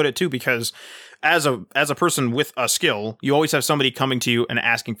good way to put it too, because as a person with a skill, you always have somebody coming to you and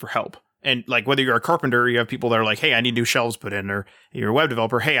asking for help. And like, whether you're a carpenter, you have people that are like, hey, I need new shelves put in, or you're a web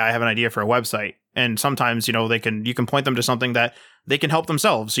developer, hey, I have an idea for a website. And sometimes, you can point them to something that they can help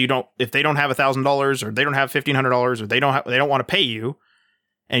themselves. So if they don't have $1,000 or they don't have $1,500 or they don't want to pay you,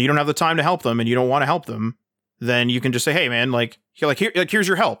 and you don't have the time to help them and you don't want to help them, then you can just say, hey man, here's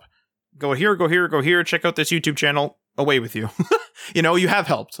your help. Go here, check out this YouTube channel, away with you. You have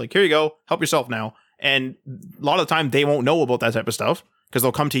helped. Like, here you go, help yourself now. And a lot of the time they won't know about that type of stuff, because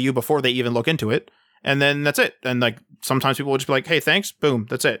they'll come to you before they even look into it. And then that's it. And like, sometimes people will just be like, hey, thanks, boom,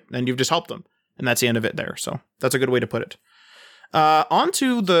 that's it. And you've just helped them. And that's the end of it there. So that's a good way to put it. On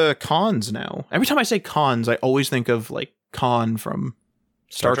to the cons now. Every time I say cons, I always think of like Khan from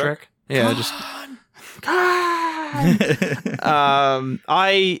Star Trek. Yeah, Khan!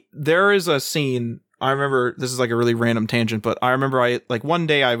 There is a scene. I remember, this is like a really random tangent, but I remember one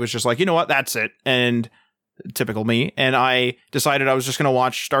day I was just like, you know what, that's it. And typical me. And I decided I was just going to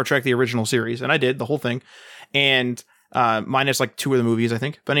watch Star Trek, the original series. And I did the whole thing. And minus like 2 of the movies, I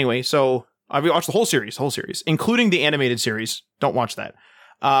think. But anyway, so I watched the whole series, including the animated series. Don't watch that.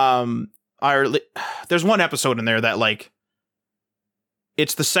 There's one episode in there that like,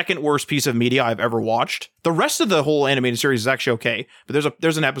 it's the second worst piece of media I've ever watched. The rest of the whole animated series is actually okay. But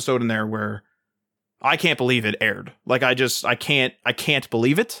there's an episode in there where I can't believe it aired. Like, I can't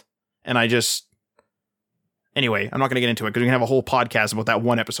believe it. And anyway, I'm not going to get into it because we can have a whole podcast about that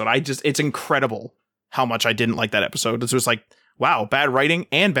one episode. It's incredible how much I didn't like that episode. It's just like, wow, bad writing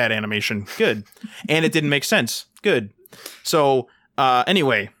and bad animation. Good. And it didn't make sense. Good. So,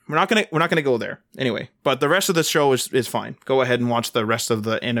 anyway, we're not gonna go there. Anyway, but the rest of the show is fine. Go ahead and watch the rest of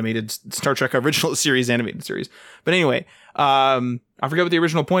the animated Star Trek original series, animated series. But anyway, I forget what the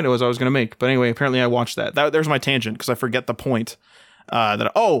original point was I was gonna make. But anyway, apparently I watched that. There's my tangent because I forget the point. I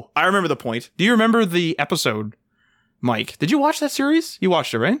remember the point. Do you remember the episode, Mike? Did you watch that series? You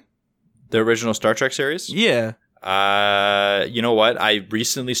watched it, right? The original Star Trek series? Yeah. You know what? I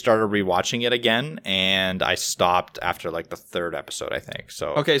recently started rewatching it again, and I stopped after like the 3rd episode, I think. So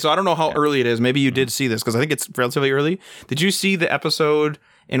okay, so I don't know how early it is. Maybe you did see this because I think it's relatively early. Did you see the episode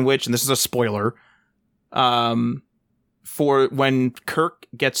in which, and this is a spoiler, for when Kirk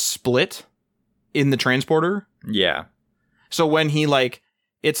gets split in the transporter? Yeah. So when he like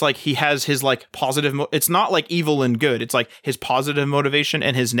it's like he has his like positive, it's not like evil and good. It's like his positive motivation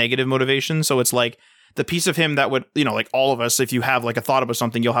and his negative motivation. So it's like the piece of him that would, like all of us, if you have like a thought about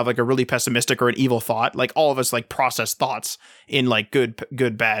something, you'll have like a really pessimistic or an evil thought. Like all of us like process thoughts in like good,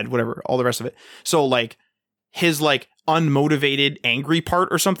 bad, whatever, all the rest of it. So like his like unmotivated, angry part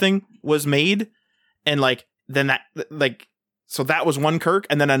or something was made. And like, then that like, so that was one Kirk.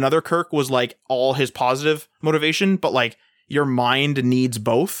 And then another Kirk was like all his positive motivation, but like, your mind needs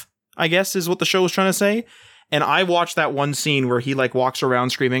both, I guess, is what the show was trying to say. And I watched that one scene where he like walks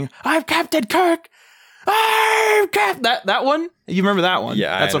around screaming, "I'm Captain Kirk! I'm that one? You remember that one?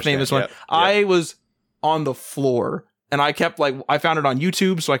 Yeah, that's a famous one. Yep. I was on the floor and I kept like, I found it on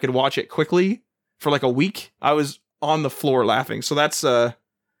YouTube so I could watch it quickly for like a week. I was on the floor laughing. So that's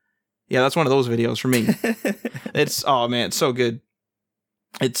that's one of those videos for me. It's, oh man, it's so good.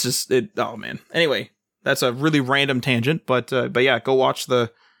 It's just, oh man. Anyway. That's a really random tangent, but yeah, go watch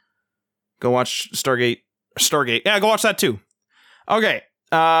Stargate. Yeah, go watch that too. Okay,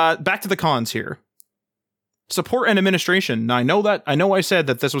 back to the cons here. Support and administration. Now, I know I said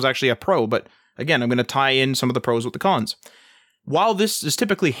that this was actually a pro, but again, I'm going to tie in some of the pros with the cons. While this is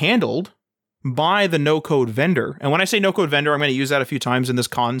typically handled by the no-code vendor, and when I say no-code vendor, I'm going to use that a few times in this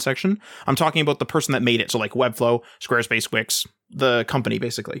con section. I'm talking about the person that made it, so like Webflow, Squarespace, Wix, the company,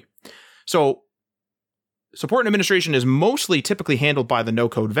 basically. So support and administration is mostly typically handled by the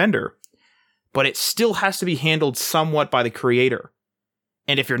no-code vendor, but it still has to be handled somewhat by the creator.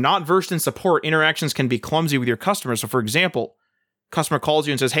 And if you're not versed in support, interactions can be clumsy with your customers. So for example, customer calls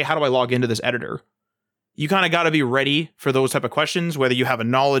you and says, "Hey, how do I log into this editor?" You kind of got to be ready for those type of questions, whether you have a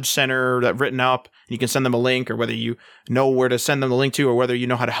knowledge center that written up and you can send them a link, or whether you know where to send them the link to, or whether you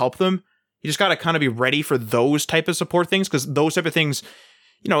know how to help them. You just got to kind of be ready for those type of support things, because those type of things,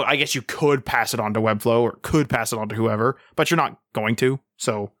 I guess you could pass it on to Webflow or could pass it on to whoever, but you're not going to.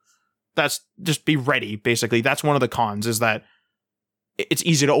 So that's just be ready. Basically, that's one of the cons, is that it's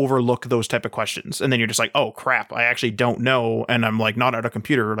easy to overlook those type of questions. And then you're just like, oh crap, I actually don't know. And I'm like not at a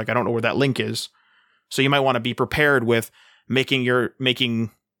computer. Like I don't know where that link is. So you might want to be prepared with so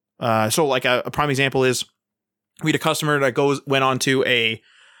like a prime example is we had a customer that went on to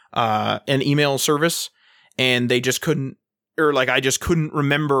an email service, and they just couldn't, or like I just couldn't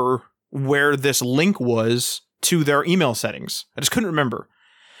remember where this link was to their email settings. I just couldn't remember.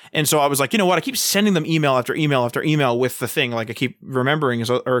 And so I was like, you know what? I keep sending them email after email after email with the thing. Like I keep remembering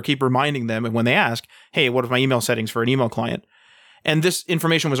or keep reminding them. And when they ask, "Hey, what are my email settings for an email client?" And this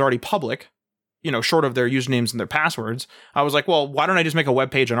information was already public, short of their usernames and their passwords. I was like, well, why don't I just make a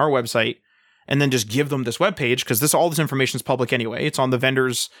web page on our website and then just give them this web page? Because all this information is public anyway. It's on the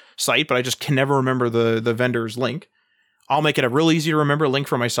vendor's site, but I just can never remember the vendor's link. I'll make it a real easy to remember link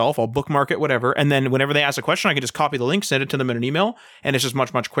for myself. I'll bookmark it, whatever. And then whenever they ask a question, I can just copy the link, send it to them in an email, and it's just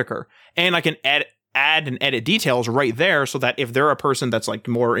much, much quicker. And I can add and edit details right there, so that if they're a person that's like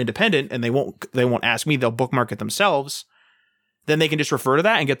more independent and they won't ask me, they'll bookmark it themselves, then they can just refer to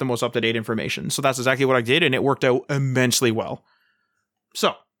that and get the most up-to-date information. So that's exactly what I did, and it worked out immensely well.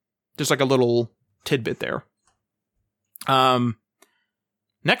 So just like a little tidbit there.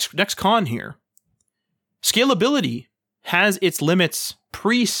 Next con here. Scalability has its limits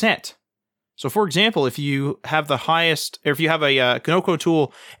preset. So for example, if you have a no-code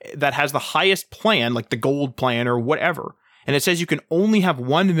tool that has the highest plan, like the gold plan or whatever, and it says you can only have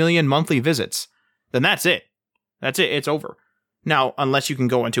 1 million monthly visits, then that's it. That's it. It's over. Now, unless you can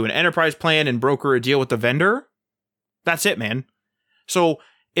go into an enterprise plan and broker a deal with the vendor, that's it, man. So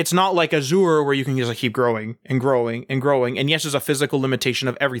it's not like Azure where you can just like keep growing and growing and growing. And yes, there's a physical limitation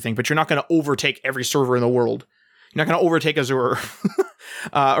of everything, but you're not going to overtake every server in the world. You're not going to overtake Azure,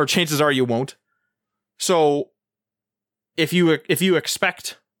 or chances are you won't. So if you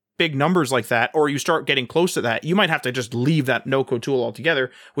expect big numbers like that, or you start getting close to that, you might have to just leave that no-code tool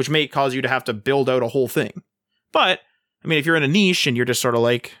altogether, which may cause you to have to build out a whole thing. But I mean, if you're in a niche and you're just sort of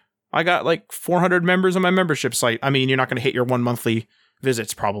like, I got like 400 members on my membership site, I mean, you're not going to hit your 1 monthly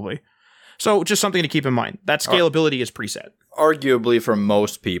visits probably. So just something to keep in mind. That scalability is preset. Arguably, for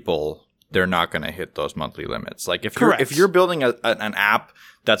most people, they're not going to hit those monthly limits. Like if you're building an app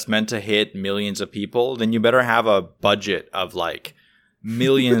that's meant to hit millions of people, then you better have a budget of like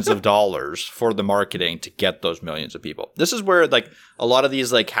millions of dollars for the marketing to get those millions of people. This is where like a lot of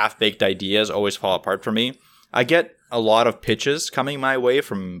these like half-baked ideas always fall apart for me. I get a lot of pitches coming my way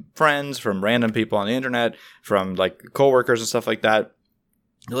from friends, from random people on the internet, from like coworkers and stuff like that.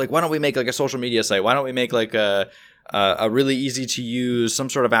 They're like, why don't we make like a social media site? Why don't we make like a really easy to use, some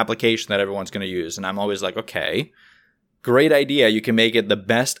sort of application that everyone's going to use? And I'm always like, okay, great idea. You can make it the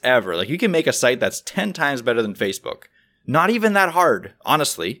best ever. Like you can make a site that's 10 times better than Facebook. Not even that hard,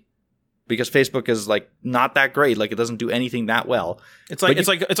 honestly, because Facebook is like not that great. Like it doesn't do anything that well. It's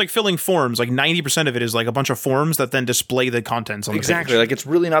like filling forms. Like 90% of it is like a bunch of forms that then display the contents on the exactly. page. Like it's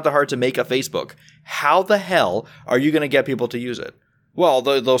really not that hard to make a Facebook. How the hell are you going to get people to use it? Well,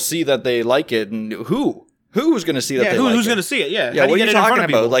 they'll see that they like it, and who's going to see that they like it? Who's going to see it? Yeah. Yeah, what are you talking about?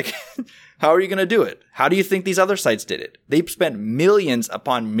 People? Like, how are you going to do it? How do you think these other sites did it? They spent millions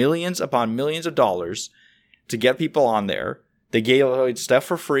upon millions upon millions of dollars to get people on there. They gave away stuff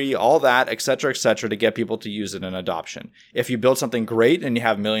for free, all that, et cetera, to get people to use it in adoption. If you build something great and you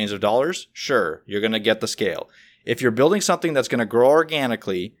have millions of dollars, sure, you're going to get the scale. If you're building something that's going to grow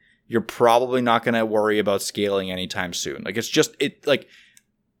organically, you're probably not going to worry about scaling anytime soon. Like it's just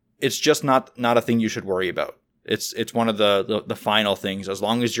not a thing you should worry about. It's one of the final things, as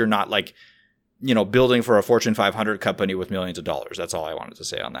long as you're not like, building for a Fortune 500 company with millions of dollars. That's all I wanted to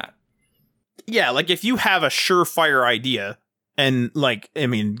say on that. Yeah, like if you have a surefire idea, and like, I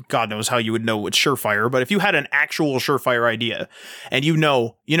mean, God knows how you would know it's surefire, but if you had an actual surefire idea and you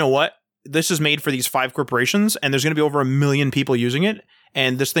know what, this is made for these 5 corporations and there's going to be over 1 million people using it,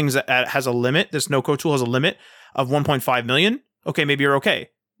 and this thing has a limit, this no-code tool has a limit of 1.5 million, okay, maybe you're okay.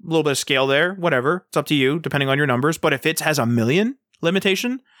 A little bit of scale there, whatever. It's up to you, depending on your numbers. But if it has 1 million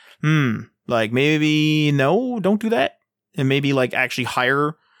limitation, like maybe no, don't do that. And maybe like actually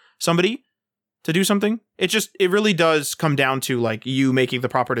hire somebody to do something. It really does come down to like you making the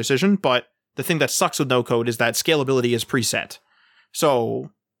proper decision. But the thing that sucks with no code is that scalability is preset. So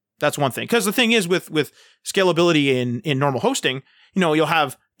that's one thing. Because the thing is with scalability in normal hosting, you'll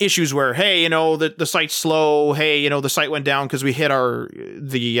have issues where, hey, the site's slow. Hey, the site went down because we hit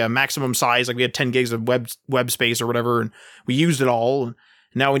the maximum size. Like we had 10 gigs of web space or whatever, and we used it all. And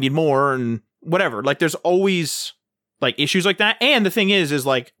now we need more and whatever. Like there's always like issues like that. And the thing is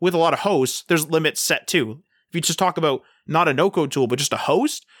like with a lot of hosts, there's limits set too. If you just talk about not a no-code tool, but just a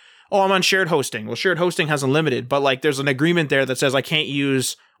host, I'm on shared hosting. Well, shared hosting has unlimited, but like there's an agreement there that says I can't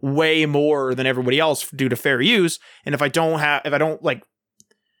use way more than everybody else due to fair use. And if I don't like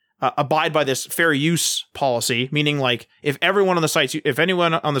abide by this fair use policy, meaning like if anyone on the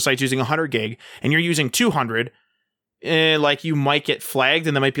site's using 100 gig and you're using 200, like you might get flagged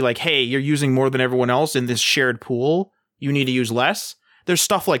and they might be like, hey, you're using more than everyone else in this shared pool. You need to use less. There's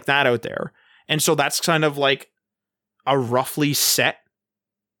stuff like that out there. And so that's kind of like a roughly set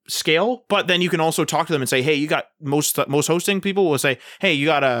scale. But then you can also talk to them and say, hey, you got most hosting people will say, hey, you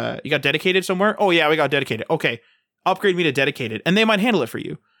got dedicated somewhere? Oh yeah, we got dedicated. Okay. Upgrade me to dedicated. And they might handle it for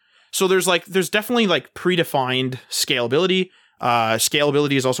you. So there's definitely like predefined scalability.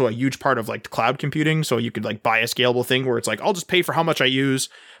 Scalability is also a huge part of like cloud computing. So you could like buy a scalable thing where it's like, I'll just pay for how much I use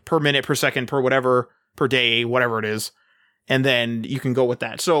per minute, per second, per whatever, per day, whatever it is. And then you can go with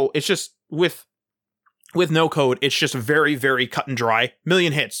that. So it's just with no code, it's just very, very cut and dry.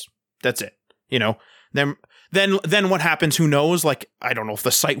 Million hits. That's it. Then what happens? Who knows? Like, I don't know if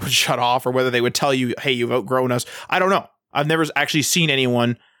the site would shut off or whether they would tell you, hey, you've outgrown us. I don't know. I've never actually seen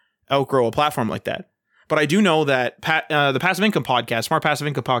anyone outgrow a platform like that. But I do know that the Passive Income Podcast, Smart Passive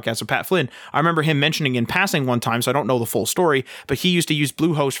Income Podcast with Pat Flynn, I remember him mentioning in passing one time, so I don't know the full story, but he used to use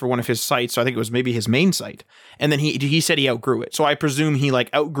Bluehost for one of his sites. So I think it was maybe his main site. And then he said he outgrew it. So I presume he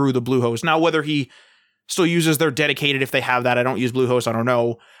like outgrew the Bluehost. Now, whether he still uses their dedicated, if they have that, I don't use Bluehost, I don't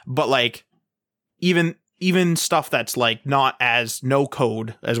know. But like even stuff that's like not as no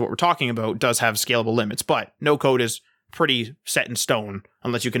code as what we're talking about does have scalable limits, but no code is pretty set in stone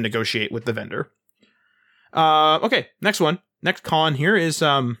unless you can negotiate with the vendor. Okay, next con here is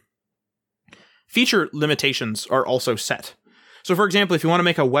feature limitations are also set. So for example, if you want to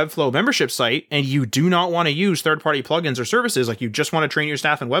make a Webflow membership site and you do not want to use third-party plugins or services, like you just want to train your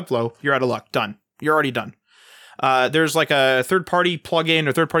staff in Webflow, you're out of luck. Done. You're already done. There's like a third-party plugin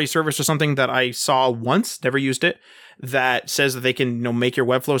or third-party service or something that I saw once, never used it, that says that they can make your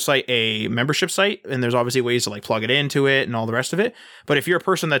Webflow site a membership site. And there's obviously ways to like plug it into it and all the rest of it. But if you're a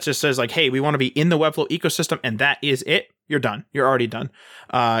person that just says like, hey, we want to be in the Webflow ecosystem and that is it, you're done. You're already done.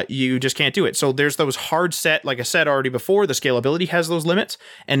 You just can't do it. So there's those hard set, like I said already before, the scalability has those limits.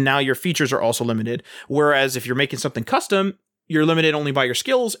 And now your features are also limited. Whereas if you're making something custom, you're limited only by your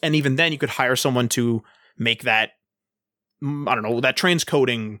skills. And even then you could hire someone to make that, I don't know, that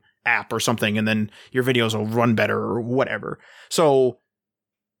transcoding app or something, and then your videos will run better or whatever. So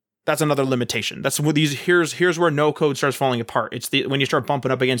that's another limitation. That's what here's where no code starts falling apart. It's when you start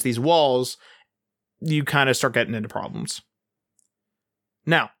bumping up against these walls, you kind of start getting into problems.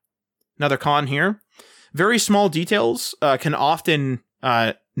 Now, another con here. Very small details can often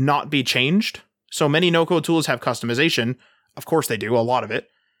not be changed. So many no-code tools have customization. Of course they do, a lot of it,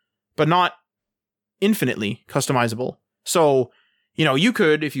 but not infinitely customizable. So, you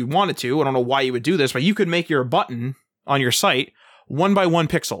could, if you wanted to, I don't know why you would do this, but you could make your button on your site 1 by 1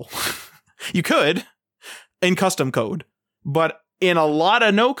 pixel. You could in custom code, but in a lot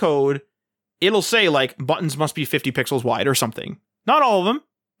of no code, it'll say like buttons must be 50 pixels wide or something. Not all of them,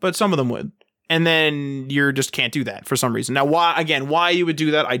 but some of them would. And then you just can't do that for some reason. Now, why you would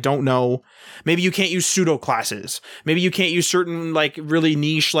do that, I don't know. Maybe you can't use pseudo classes. Maybe you can't use certain like really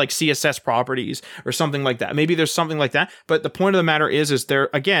niche like CSS properties or something like that. Maybe there's something like that. But the point of the matter is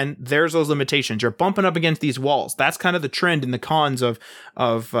there's those limitations. You're bumping up against these walls. That's kind of the trend in the cons of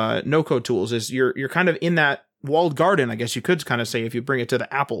no code tools is you're kind of in that walled garden, I guess you could kind of say, if you bring it to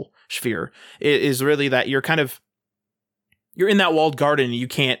the Apple sphere. It is really that you're in that walled garden and you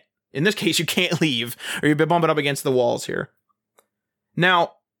can't. In this case, you can't leave, or you've been bumping up against the walls here.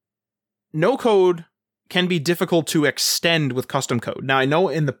 Now, no code can be difficult to extend with custom code. Now, I know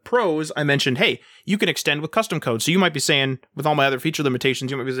in the pros, I mentioned, hey, you can extend with custom code. So you might be saying, with all my other feature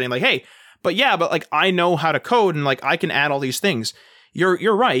limitations, you might be saying like, hey, but like I know how to code and like I can add all these things.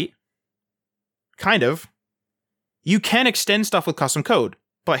 You're right. Kind of. You can extend stuff with custom code.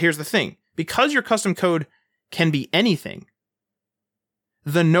 But here's the thing. Because your custom code can be anything,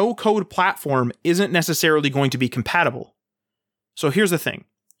 the no-code platform isn't necessarily going to be compatible. So here's the thing.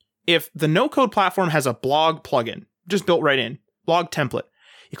 If the no-code platform has a blog plugin, just built right in, blog template,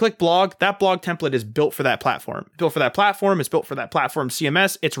 you click blog, that blog template is built for that platform. It's built for that platform, it's built for that platform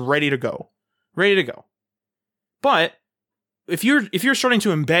CMS, it's ready to go. Ready to go. But if you're starting to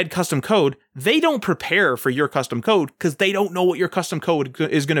embed custom code, they don't prepare for your custom code because they don't know what your custom code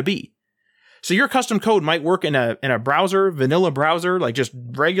is going to be. So your custom code might work in a browser, vanilla browser, like just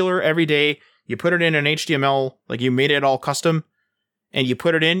regular everyday. You put it in an HTML, like you made it all custom, and you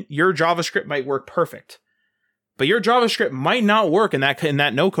put it in. Your JavaScript might work perfect, but your JavaScript might not work in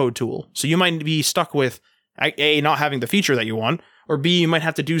that no code tool. So you might be stuck with A, not having the feature that you want, or B, you might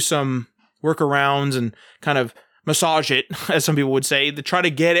have to do some workarounds and kind of massage it, as some people would say, to try to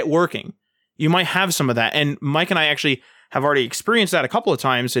get it working. You might have some of that, and Mike and I actually have already experienced that a couple of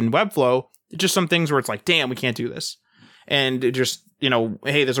times in Webflow. Just some things where it's like, damn, we can't do this. And it just,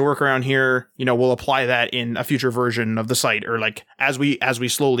 hey, there's a workaround here. We'll apply that in a future version of the site, or like as we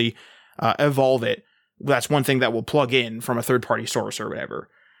slowly evolve it. That's one thing that will plug in from a third-party source or whatever.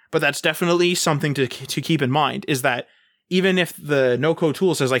 But that's definitely something to keep in mind, is that even if the no-code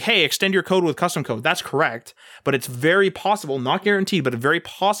tool says like, hey, extend your code with custom code, that's correct. But it's very possible, not guaranteed, but very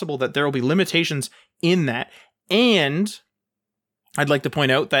possible that there will be limitations in that. And I'd like to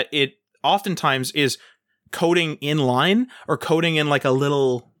point out that it oftentimes is coding in line or coding in like a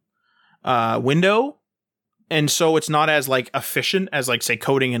little window. And so it's not as like efficient as like, say,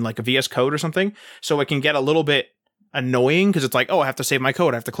 coding in like a VS Code or something. So it can get a little bit annoying because it's like, oh, I have to save my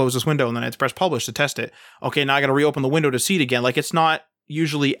code. I have to close this window and then I have to press publish to test it. Okay, now I got to reopen the window to see it again. Like it's not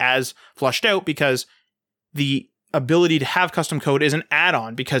usually as flushed out because the ability to have custom code is an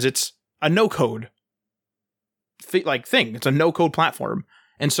add-on because it's a no code thing. It's a no code platform.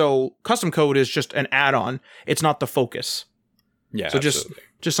 And so custom code is just an add-on. It's not the focus. Yeah. So just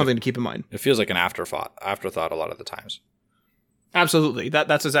something to keep in mind. It feels like an afterthought a lot of the times. Absolutely.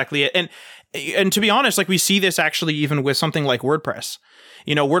 That's exactly it. And to be honest, like we see this actually even with something like WordPress.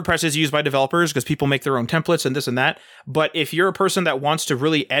 WordPress is used by developers because people make their own templates and this and that. But if you're a person that wants to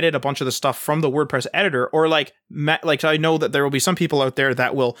really edit a bunch of the stuff from the WordPress editor, or like I know that there will be some people out there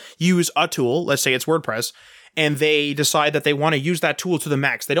that will use a tool, let's say it's WordPress, and they decide that they want to use that tool to the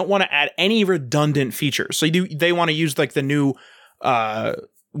max. They don't want to add any redundant features. So they want to use like the new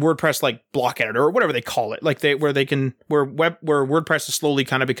WordPress like block editor or whatever they call it, like where WordPress is slowly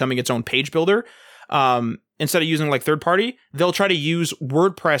kind of becoming its own page builder. Instead of using like third party, they'll try to use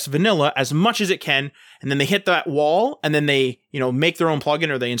WordPress vanilla as much as it can, and then they hit that wall, and then they make their own plugin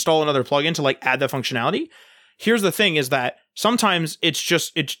or they install another plugin to like add that functionality. Here's the thing: is that sometimes it's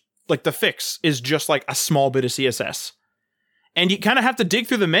like the fix is just like a small bit of CSS. And you kind of have to dig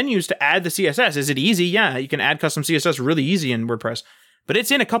through the menus to add the CSS. Is it easy? Yeah, you can add custom CSS really easy in WordPress, but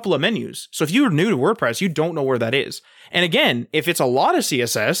it's in a couple of menus. So if you're new to WordPress, you don't know where that is. And again, if it's a lot of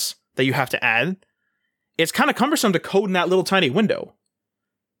CSS that you have to add, it's kind of cumbersome to code in that little tiny window.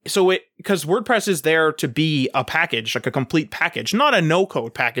 So because WordPress is there to be a package, like a complete package, not a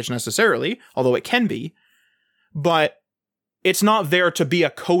no-code package necessarily, although it can be, but it's not there to be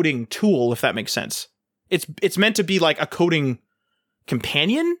a coding tool, if that makes sense. It's meant to be like a coding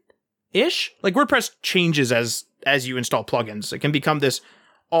companion-ish. Like WordPress changes as you install plugins. It can become this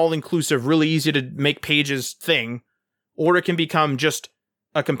all-inclusive, really easy to make pages thing, or it can become just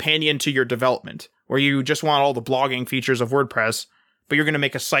a companion to your development, where you just want all the blogging features of WordPress, but you're going to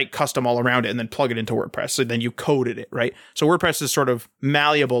make a site custom all around it and then plug it into WordPress. So then you coded it, right? So WordPress is sort of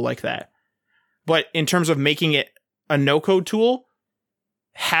malleable like that. But in terms of making it a no-code tool,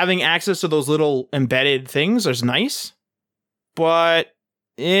 having access to those little embedded things is nice, but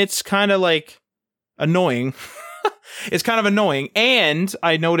it's kind of like annoying. It's kind of annoying. And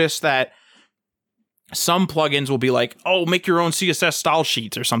I noticed that some plugins will be like, oh, make your own CSS style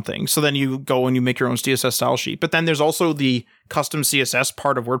sheets or something. So then you go and you make your own CSS style sheet. But then there's also the custom CSS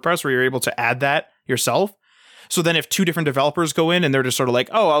part of WordPress where you're able to add that yourself. So then if two different developers go in and they're just sort of like,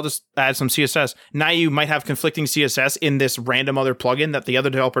 oh, I'll just add some CSS. Now you might have conflicting CSS in this random other plugin that the other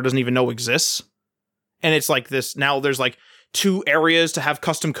developer doesn't even know exists. And it's like this, now there's like two areas to have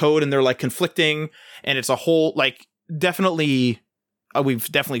custom code and they're like conflicting. And it's a whole, like, definitely,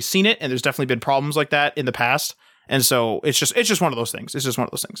 we've definitely seen it. And there's definitely been problems like that in the past. And so it's just one of those things. It's just one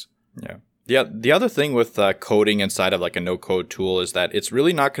of those things. Yeah. Yeah. The other thing with coding inside of like a no-code tool is that it's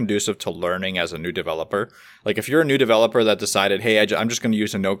really not conducive to learning as a new developer. Like if you're a new developer that decided, hey, I'm just going to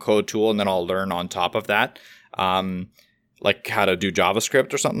use a no-code tool and then I'll learn on top of that, like how to do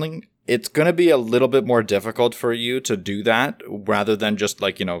JavaScript or something, it's going to be a little bit more difficult for you to do that rather than just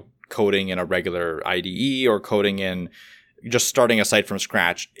like, coding in a regular IDE or coding in just starting a site from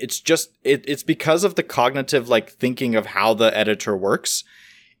scratch. It's just, it's because of the cognitive like thinking of how the editor works.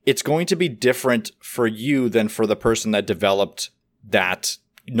 It's going to be different for you than for the person that developed that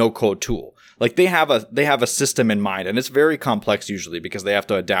no-code tool. Like they have a system in mind, and it's very complex usually because they have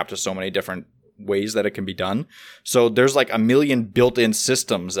to adapt to so many different ways that it can be done. So there's like a million built-in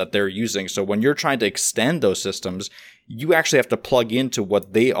systems that they're using. So when you're trying to extend those systems, you actually have to plug into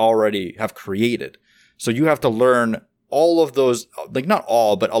what they already have created. So you have to learn all of those, like not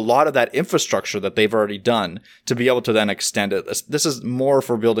all, but a lot of that infrastructure that they've already done to be able to then extend it. This is more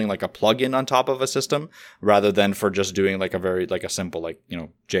for building like a plugin on top of a system rather than for just doing like a simple, like,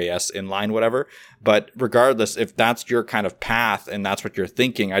 JS inline, whatever. But regardless, if that's your kind of path and that's what you're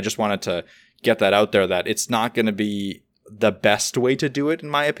thinking, I just wanted to get that out there that it's not going to be the best way to do it, in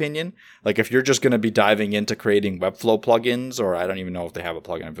my opinion. Like if you're just going to be diving into creating Webflow plugins, or I don't even know if they have a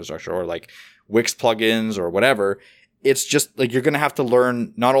plugin infrastructure, or like Wix plugins or whatever, it's just like you're going to have to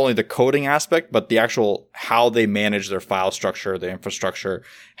learn not only the coding aspect, but the actual how they manage their file structure, their infrastructure,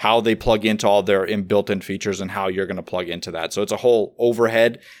 how they plug into all their built-in features, and how you're going to plug into that. So it's a whole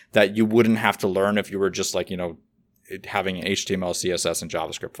overhead that you wouldn't have to learn if you were just like, having an HTML, CSS, and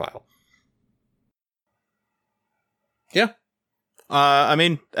JavaScript file. Yeah. I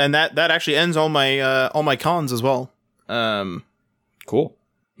mean, and that actually ends all my cons as well. Cool.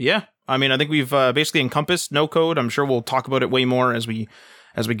 Yeah. I mean, I think we've basically encompassed no-code. I'm sure we'll talk about it way more as we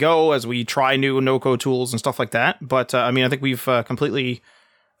go, as we try new no-code tools and stuff like that. But I mean, I think we've completely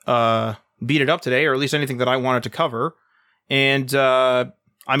beat it up today, or at least anything that I wanted to cover. And I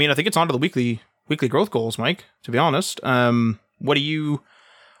mean, I think it's on to the weekly growth goals, Mike, to be honest. What do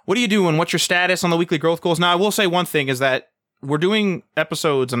you do, and what's your status on the weekly growth goals? Now, I will say one thing is that we're doing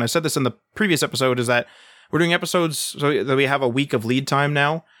episodes, and I said this in the previous episode, is that we're doing episodes so that we have a week of lead time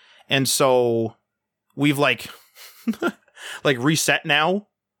now. And so we've like reset now.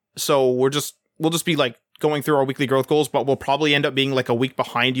 So we'll just be like going through our weekly growth goals, but we'll probably end up being like a week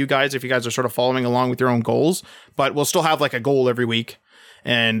behind you guys if you guys are sort of following along with your own goals. But we'll still have like a goal every week,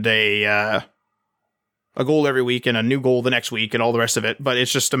 and a goal every week, and a new goal the next week, and all the rest of it. But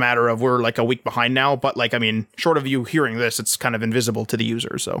it's just a matter of we're like a week behind now. But like, I mean, short of you hearing this, it's kind of invisible to the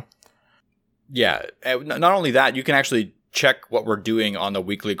user. So yeah, not only that, you can actually check what we're doing on the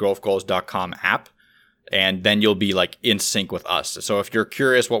weeklygrowthgoals.com app, and then you'll be like in sync with us. So if you're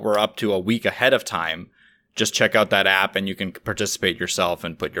curious what we're up to a week ahead of time, just check out that app and you can participate yourself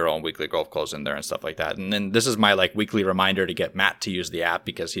and put your own weekly growth goals in there and stuff like that. And then this is my like weekly reminder to get Matt to use the app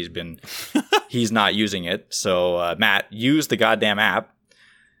because he's not using it. So Matt, use the goddamn app,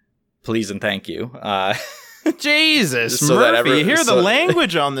 please and thank you. Jesus, so Murphy, you hear the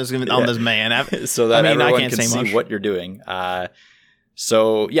language on this man. So that everyone can see what you're doing.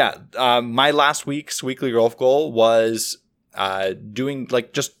 So yeah, my last week's weekly growth goal was doing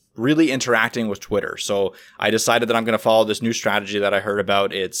like just really interacting with Twitter. So I decided that I'm going to follow this new strategy that I heard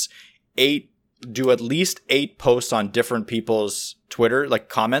about. It's do at least 8 posts on different people's Twitter, like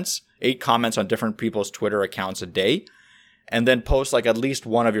comments, 8 comments on different people's Twitter accounts a day. And then post like at least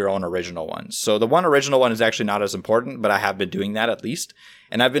one of your own original ones. So the one original one is actually not as important, but I have been doing that at least.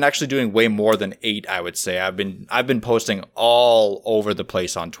 And I've been actually doing way more than 8, I would say. I've been posting all over the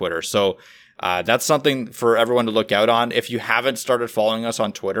place on Twitter. So That's something for everyone to look out on. If you haven't started following us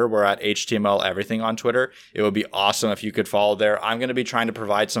on Twitter, we're at HTML Everything on Twitter. It would be awesome if you could follow there. I'm going to be trying to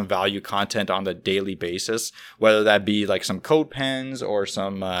provide some value content on the daily basis, whether that be like some code pens or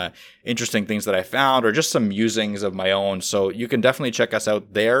some interesting things that I found or just some musings of my own. So you can definitely check us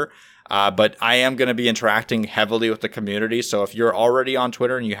out there. But I am going to be interacting heavily with the community. So if you're already on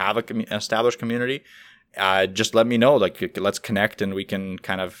Twitter and you have an established community, just let me know. Like, let's connect and we can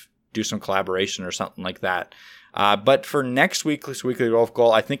kind of do some collaboration or something like that. But for next week's weekly growth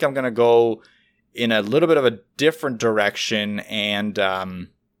goal, I think I'm going to go in a little bit of a different direction. And I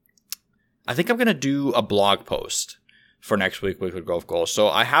think I'm going to do a blog post for next week's weekly growth goal. So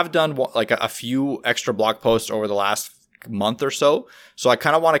I have done like a few extra blog posts over the last month or so. So I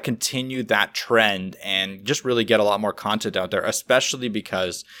kind of want to continue that trend and just really get a lot more content out there, especially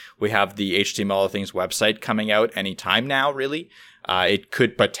because we have the HTML All Things website coming out anytime now, really. It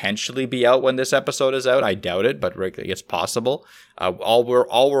could potentially be out when this episode is out. I doubt it, but it's possible. All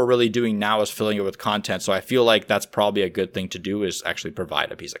we're really doing now is filling it with content. So I feel like that's probably a good thing to do, is actually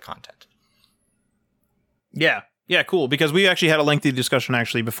provide a piece of content. Yeah. Yeah, cool. Because we actually had a lengthy discussion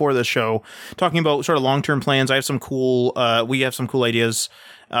actually before this show talking about sort of long-term plans. I have some cool, we have some cool ideas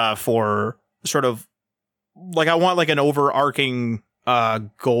for sort of like, I want like an overarching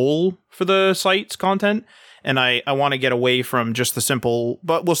goal for the site's content. And I want to get away from just the simple,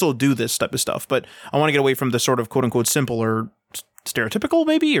 but we'll still do this type of stuff. But I want to get away from the sort of quote unquote simple or stereotypical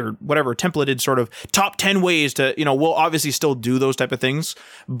maybe, or whatever, templated sort of top 10 ways to, we'll obviously still do those type of things,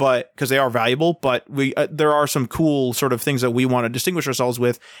 but because they are valuable, but we, there are some cool sort of things that we want to distinguish ourselves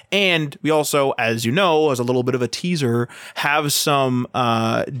with. And we also, as you know, as a little bit of a teaser, have some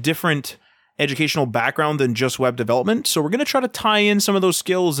different educational background than just web development. So we're going to try to tie in some of those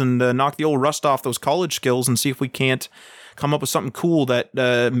skills and knock the old rust off those college skills and see if we can't come up with something cool that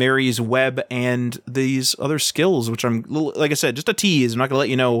marries web and these other skills, which I'm, like I said, just a tease. I'm not going to let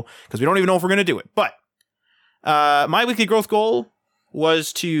you know because we don't even know if we're going to do it. But my weekly growth goal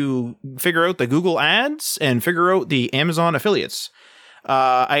was to figure out the Google ads and figure out the Amazon affiliates.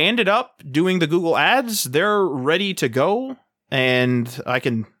 I ended up doing the Google ads. They're ready to go and I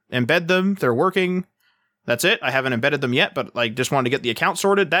can embed them. They're working. That's it. I haven't embedded them yet, but like just wanted to get the account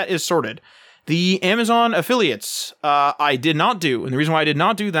sorted. That is sorted. The Amazon affiliates, I did not do. And the reason why I did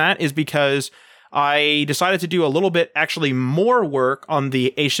not do that is because I decided to do a little bit actually more work on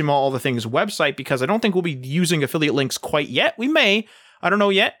the HTML All the Things website, because I don't think we'll be using affiliate links quite yet. We may. I don't know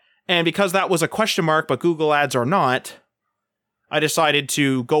yet. And because that was a question mark, but Google ads are not, I decided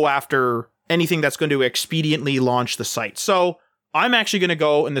to go after anything that's going to expediently launch the site. So I'm actually going to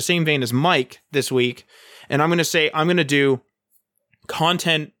go in the same vein as Mike this week. And I'm going to say I'm going to do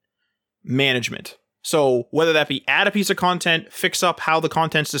content management. So whether that be add a piece of content, fix up how the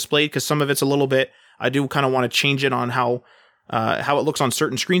content's displayed, because some of it's a little bit, I do kind of want to change it on how it looks on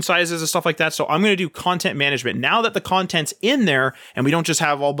certain screen sizes and stuff like that. So I'm going to do content management. Now that the content's in there and we don't just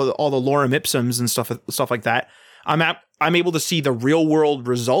have all the lorem ipsums and stuff like that, I'm able to see the real world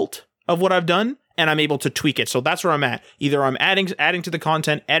result of what I've done, and I'm able to tweak it. So that's where I'm at. Either I'm adding to the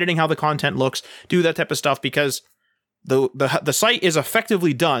content, editing how the content looks, do that type of stuff, because the site is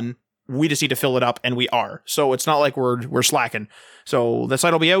effectively done. We just need to fill it up, and we are. So it's not like we're slacking. So the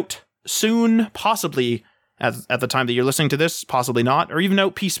site will be out soon, possibly at the time that you're listening to this, possibly not, or even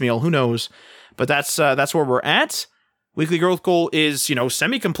out piecemeal. Who knows? But that's where we're at. Weekly growth goal is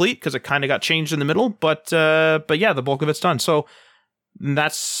semi-complete because it kind of got changed in the middle, but yeah, the bulk of it's done. So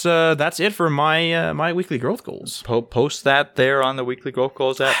that's it for my weekly growth goals. Post that there on the weekly growth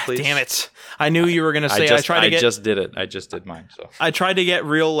goals app, please. Damn it! I knew you were gonna say. I just did it. I just did mine. So I tried to get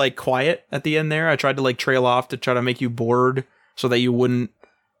real quiet at the end there. I tried to trail off to try to make you bored so that you wouldn't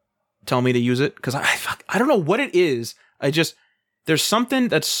tell me to use it, because I don't know what it is. There's something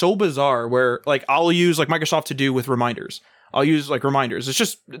that's so bizarre where I'll use Microsoft To Do with reminders. I'll use reminders. It's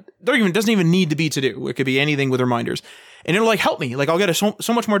just doesn't even need to be to do. It could be anything with reminders. And it'll help me. I'll get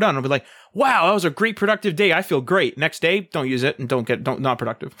so much more done. I'll be like, wow, that was a great productive day. I feel great. Next day, don't use it and not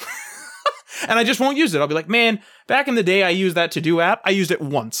productive. And I just won't use it. I'll be like, man, back in the day I used that To Do app. I used it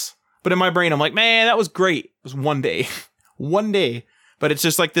once. But in my brain, I'm like, man, that was great. It was one day. One day. But it's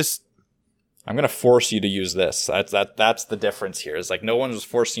just this. I'm going to force you to use this. That's the difference here. It's no one was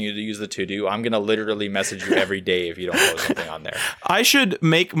forcing you to use the To Do. I'm going to literally message you every day if you don't post something on there. I should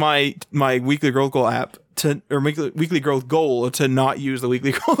make my weekly growth goal app make the weekly growth goal to not use the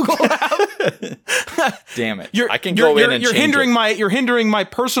weekly growth goal app. Damn it. I can go in and change it. You're hindering my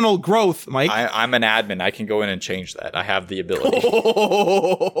personal growth, Mike. I'm an admin. I can go in and change that. I have the ability.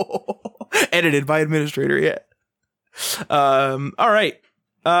 Edited by administrator, yeah. All right.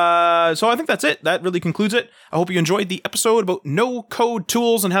 So I think that's it. That really concludes it. I hope you enjoyed the episode about no-code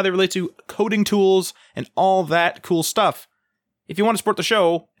tools and how they relate to coding tools and all that cool stuff. If you want to support the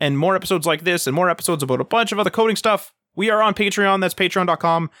show and more episodes like this and more episodes about a bunch of other coding stuff, we are on Patreon. That's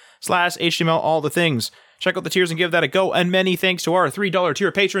patreon.com/HTML all the things. Check out the tiers and give that a go. And many thanks to our $3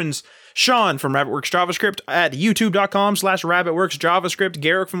 tier patrons. Sean from RabbitWorks JavaScript at youtube.com/RabbitWorks JavaScript.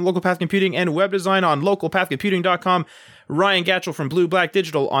 Garrick from Local Path Computing and Web Design on localpathcomputing.com. Ryan Gatchell from Blue Black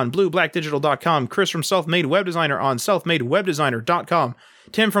Digital on blueblackdigital.com. Chris from Self-Made Web Designer on selfmadewebdesigner.com.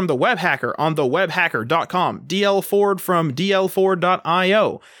 Tim from The Web Hacker on thewebhacker.com. DL Ford from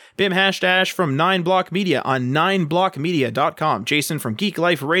dlford.io. Bim Hashdash from 9block Media on 9blockmedia.com. Jason from Geek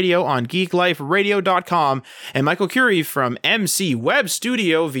Life Radio on geekliferadio.com. And Michael Curie from MC Web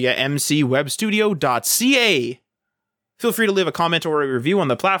Studio via mcwebstudio.ca. Feel free to leave a comment or a review on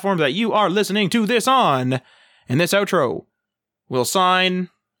the platform that you are listening to this on. And this outro will sign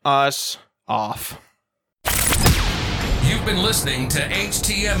us off. You've been listening to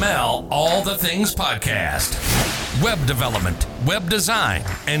HTML All the Things Podcast. Web development, web design,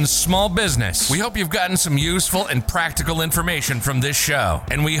 and small business. We hope you've gotten some useful and practical information from this show.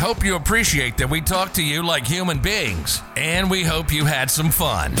 And we hope you appreciate that we talk to you like human beings. And we hope you had some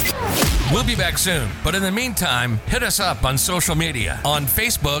fun. We'll be back soon. But in the meantime, hit us up on social media. On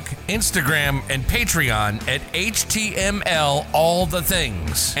Facebook, Instagram, and Patreon at HTML All the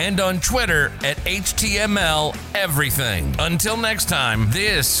Things. And on Twitter at HTML Everything. Until next time,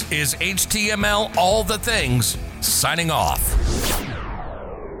 this is HTML All the Things, signing off.